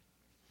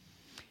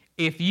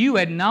 If you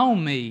had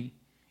known me,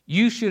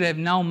 you should have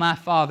known my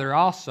Father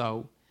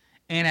also,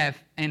 and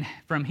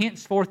from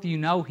henceforth you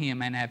know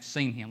him and have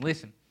seen him.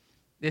 Listen,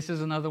 this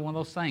is another one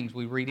of those things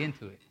we read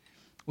into it.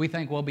 We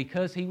think, well,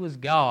 because he was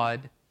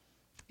God,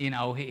 he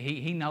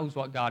knows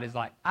what God is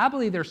like. I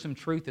believe there's some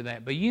truth to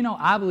that. But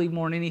I believe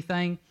more than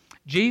anything,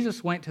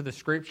 Jesus went to the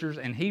Scriptures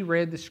and He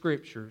read the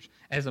Scriptures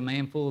as a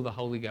man full of the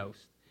Holy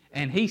Ghost.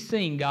 And He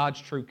seen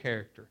God's true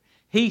character.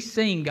 He's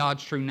seen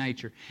God's true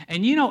nature.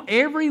 And you know,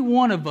 every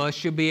one of us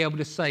should be able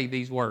to say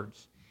these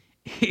words.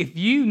 If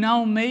you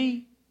know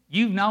me,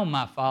 you've known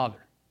my Father.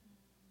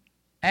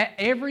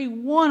 Every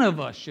one of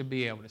us should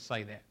be able to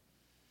say that.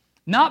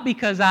 Not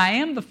because I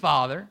am the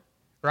Father,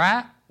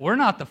 right? We're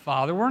not the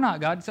Father. We're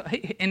not God.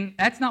 And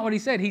that's not what He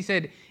said. He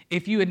said,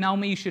 if you had known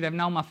me, you should have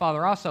known my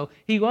Father also.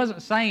 He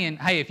wasn't saying,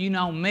 hey, if you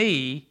know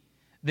me,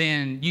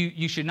 then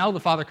you should know the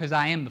Father because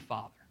I am the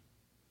Father.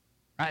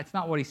 Right? It's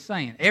not what He's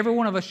saying. Every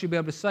one of us should be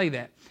able to say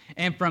that.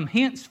 And from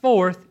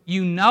henceforth,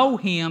 you know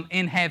Him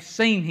and have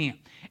seen Him.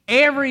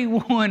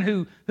 Everyone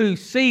who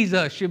sees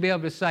us should be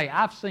able to say,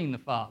 I've seen the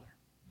Father.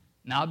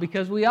 Not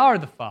because we are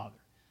the Father,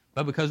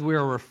 but because we are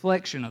a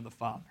reflection of the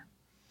Father.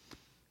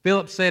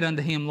 Philip said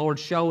unto Him, Lord,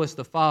 show us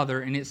the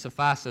Father, and it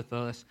sufficeth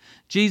us.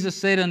 Jesus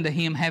said unto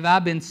him, have I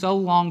been so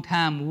long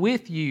time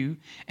with you,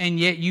 and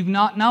yet you've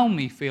not known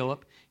me,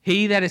 Philip?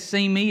 He that has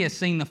seen me has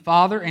seen the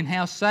Father, and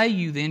how say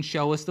you then,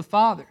 show us the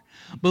Father?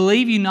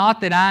 Believe you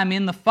not that I am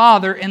in the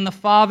Father, and the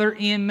Father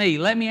in me?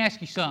 Let me ask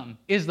you something.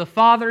 Is the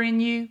Father in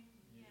you?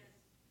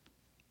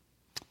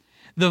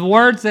 The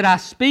words that I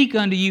speak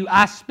unto you,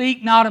 I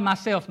speak not of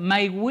myself.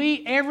 May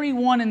we,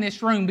 everyone in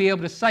this room, be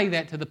able to say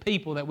that to the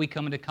people that we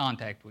come into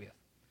contact with.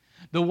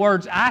 The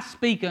words I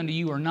speak unto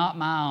you are not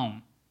my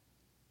own.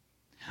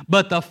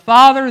 But the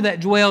Father that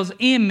dwells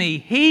in me,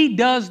 He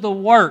does the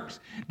works.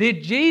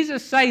 Did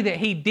Jesus say that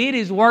He did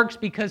His works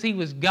because He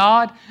was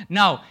God?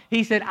 No.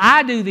 He said,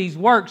 I do these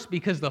works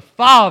because the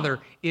Father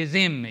is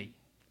in me.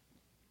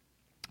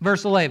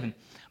 Verse 11,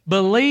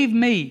 believe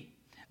me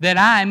that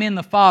I am in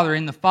the Father,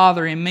 and the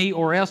Father in me,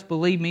 or else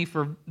believe me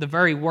for the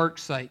very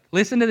work's sake.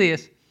 Listen to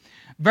this.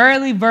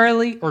 Verily,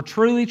 verily, or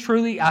truly,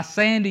 truly, I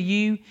say unto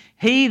you,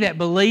 he that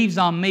believes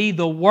on me,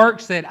 the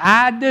works that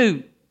I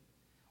do,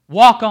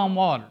 walk on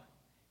water,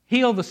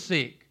 heal the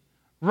sick,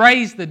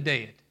 raise the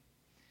dead,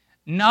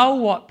 know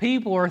what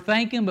people are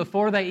thinking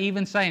before they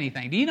even say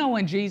anything. Do you know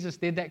when Jesus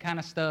did that kind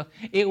of stuff,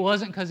 it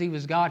wasn't because He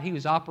was God. He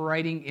was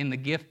operating in the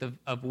gift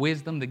of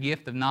wisdom, the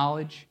gift of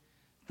knowledge,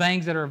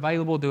 things that are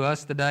available to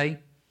us today.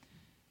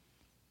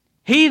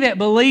 He that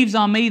believes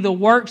on me, the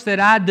works that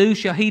I do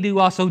shall he do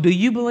also. Do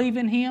you believe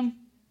in Him?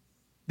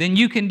 Then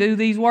you can do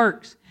these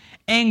works.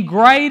 And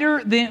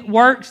greater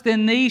works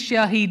than these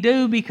shall he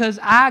do, because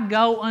I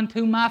go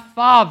unto my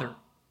Father.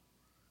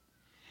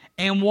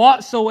 And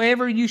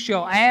whatsoever you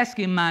shall ask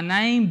in my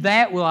name,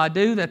 that will I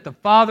do, that the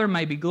Father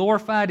may be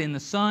glorified in the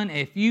Son.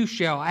 If you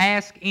shall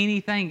ask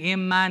anything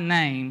in my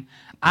name,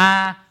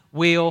 I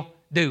will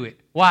do it.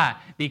 Why?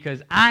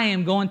 Because I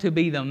am going to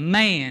be the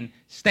man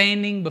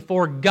standing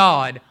before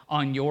God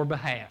on your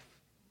behalf.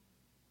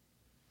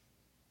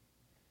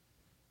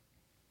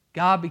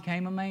 God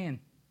became a man.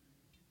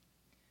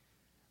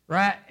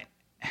 Right?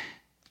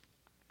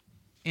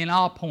 In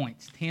all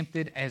points,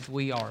 tempted as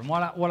we are. And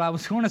what I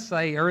was going to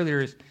say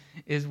earlier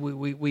is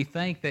we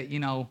think that, you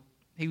know,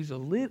 He was a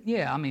little,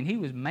 He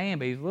was man,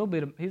 but he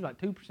was like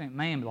 2%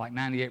 man, but like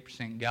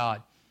 98%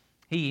 God.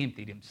 He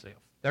emptied Himself.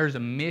 There's a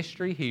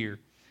mystery here.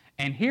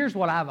 And here's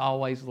what I've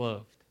always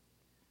loved.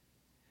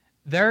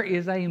 There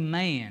is a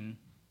man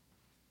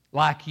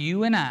like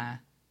you and I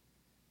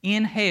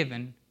in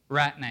heaven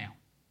right now.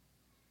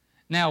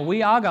 Now,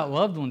 we all got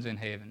loved ones in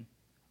heaven,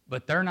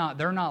 but they're not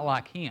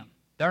like Him.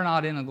 They're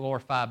not in a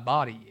glorified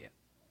body yet.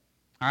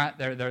 All right,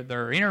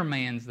 their inner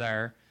man's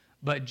there,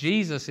 but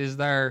Jesus is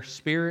their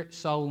spirit,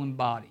 soul, and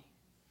body.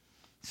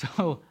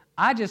 So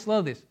I just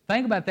love this.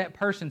 Think about that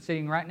person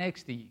sitting right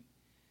next to you.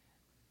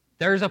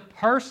 There's a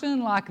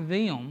person like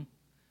them,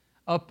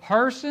 a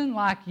person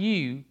like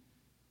you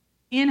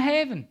in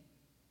heaven,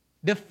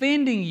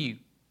 defending you,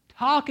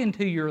 talking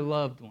to your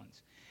loved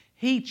ones.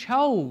 He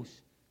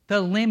chose to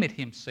limit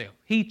Himself.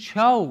 He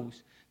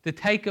chose to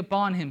take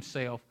upon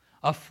Himself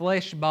a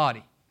flesh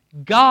body.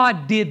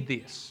 God did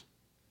this.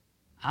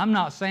 I'm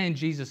not saying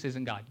Jesus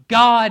isn't God.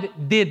 God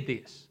did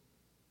this.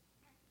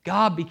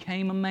 God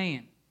became a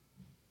man.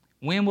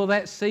 When will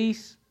that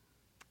cease?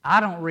 I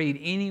don't read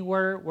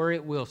anywhere where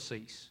it will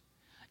cease.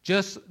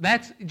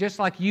 That's just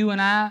like you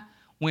and I,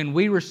 when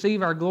we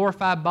receive our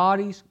glorified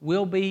bodies,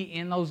 we'll be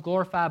in those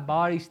glorified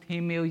bodies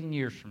 10 million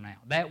years from now.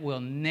 That will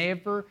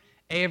never,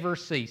 ever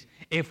cease.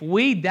 If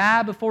we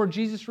die before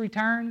Jesus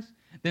returns,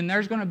 then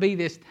there's going to be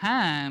this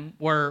time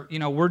where,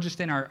 we're just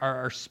in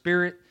our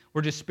spirit,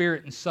 we're just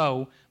spirit and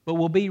soul, but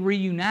we'll be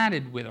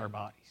reunited with our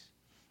bodies.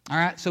 All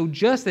right, so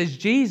just as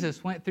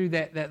Jesus went through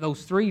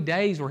those 3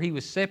 days where He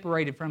was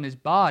separated from His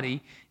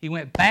body, He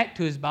went back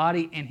to His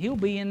body, and He'll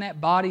be in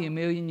that body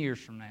 1,000,000 years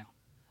from now.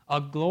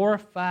 A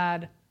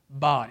glorified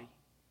body.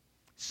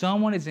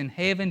 Someone is in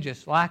heaven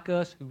just like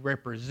us, who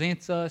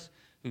represents us,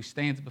 who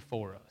stands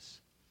before us.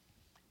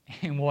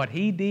 And what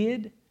He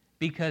did,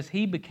 because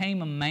He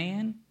became a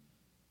man,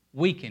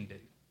 we can do.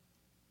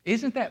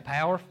 Isn't that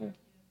powerful?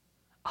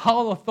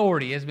 All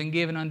authority has been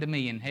given unto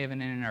me in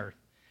heaven and in earth.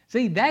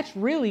 See, that's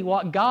really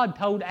what God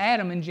told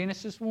Adam in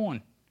Genesis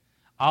 1.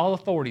 All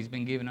authority has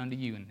been given unto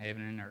you in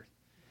heaven and earth.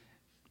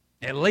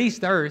 At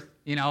least earth.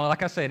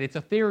 Like I said, it's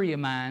a theory of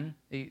mine.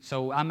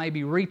 So I may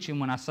be reaching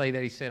when I say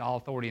that he said all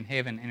authority in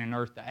heaven and in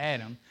earth to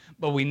Adam.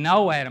 But we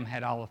know Adam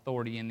had all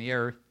authority in the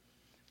earth.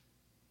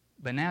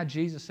 But now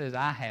Jesus says,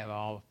 I have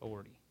all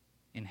authority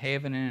in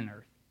heaven and in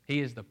earth. He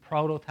is the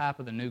prototype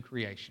of the new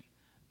creation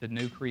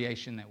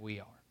that we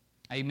are.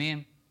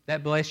 Amen.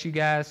 That bless you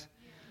guys?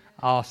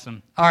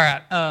 Awesome. All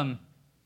right.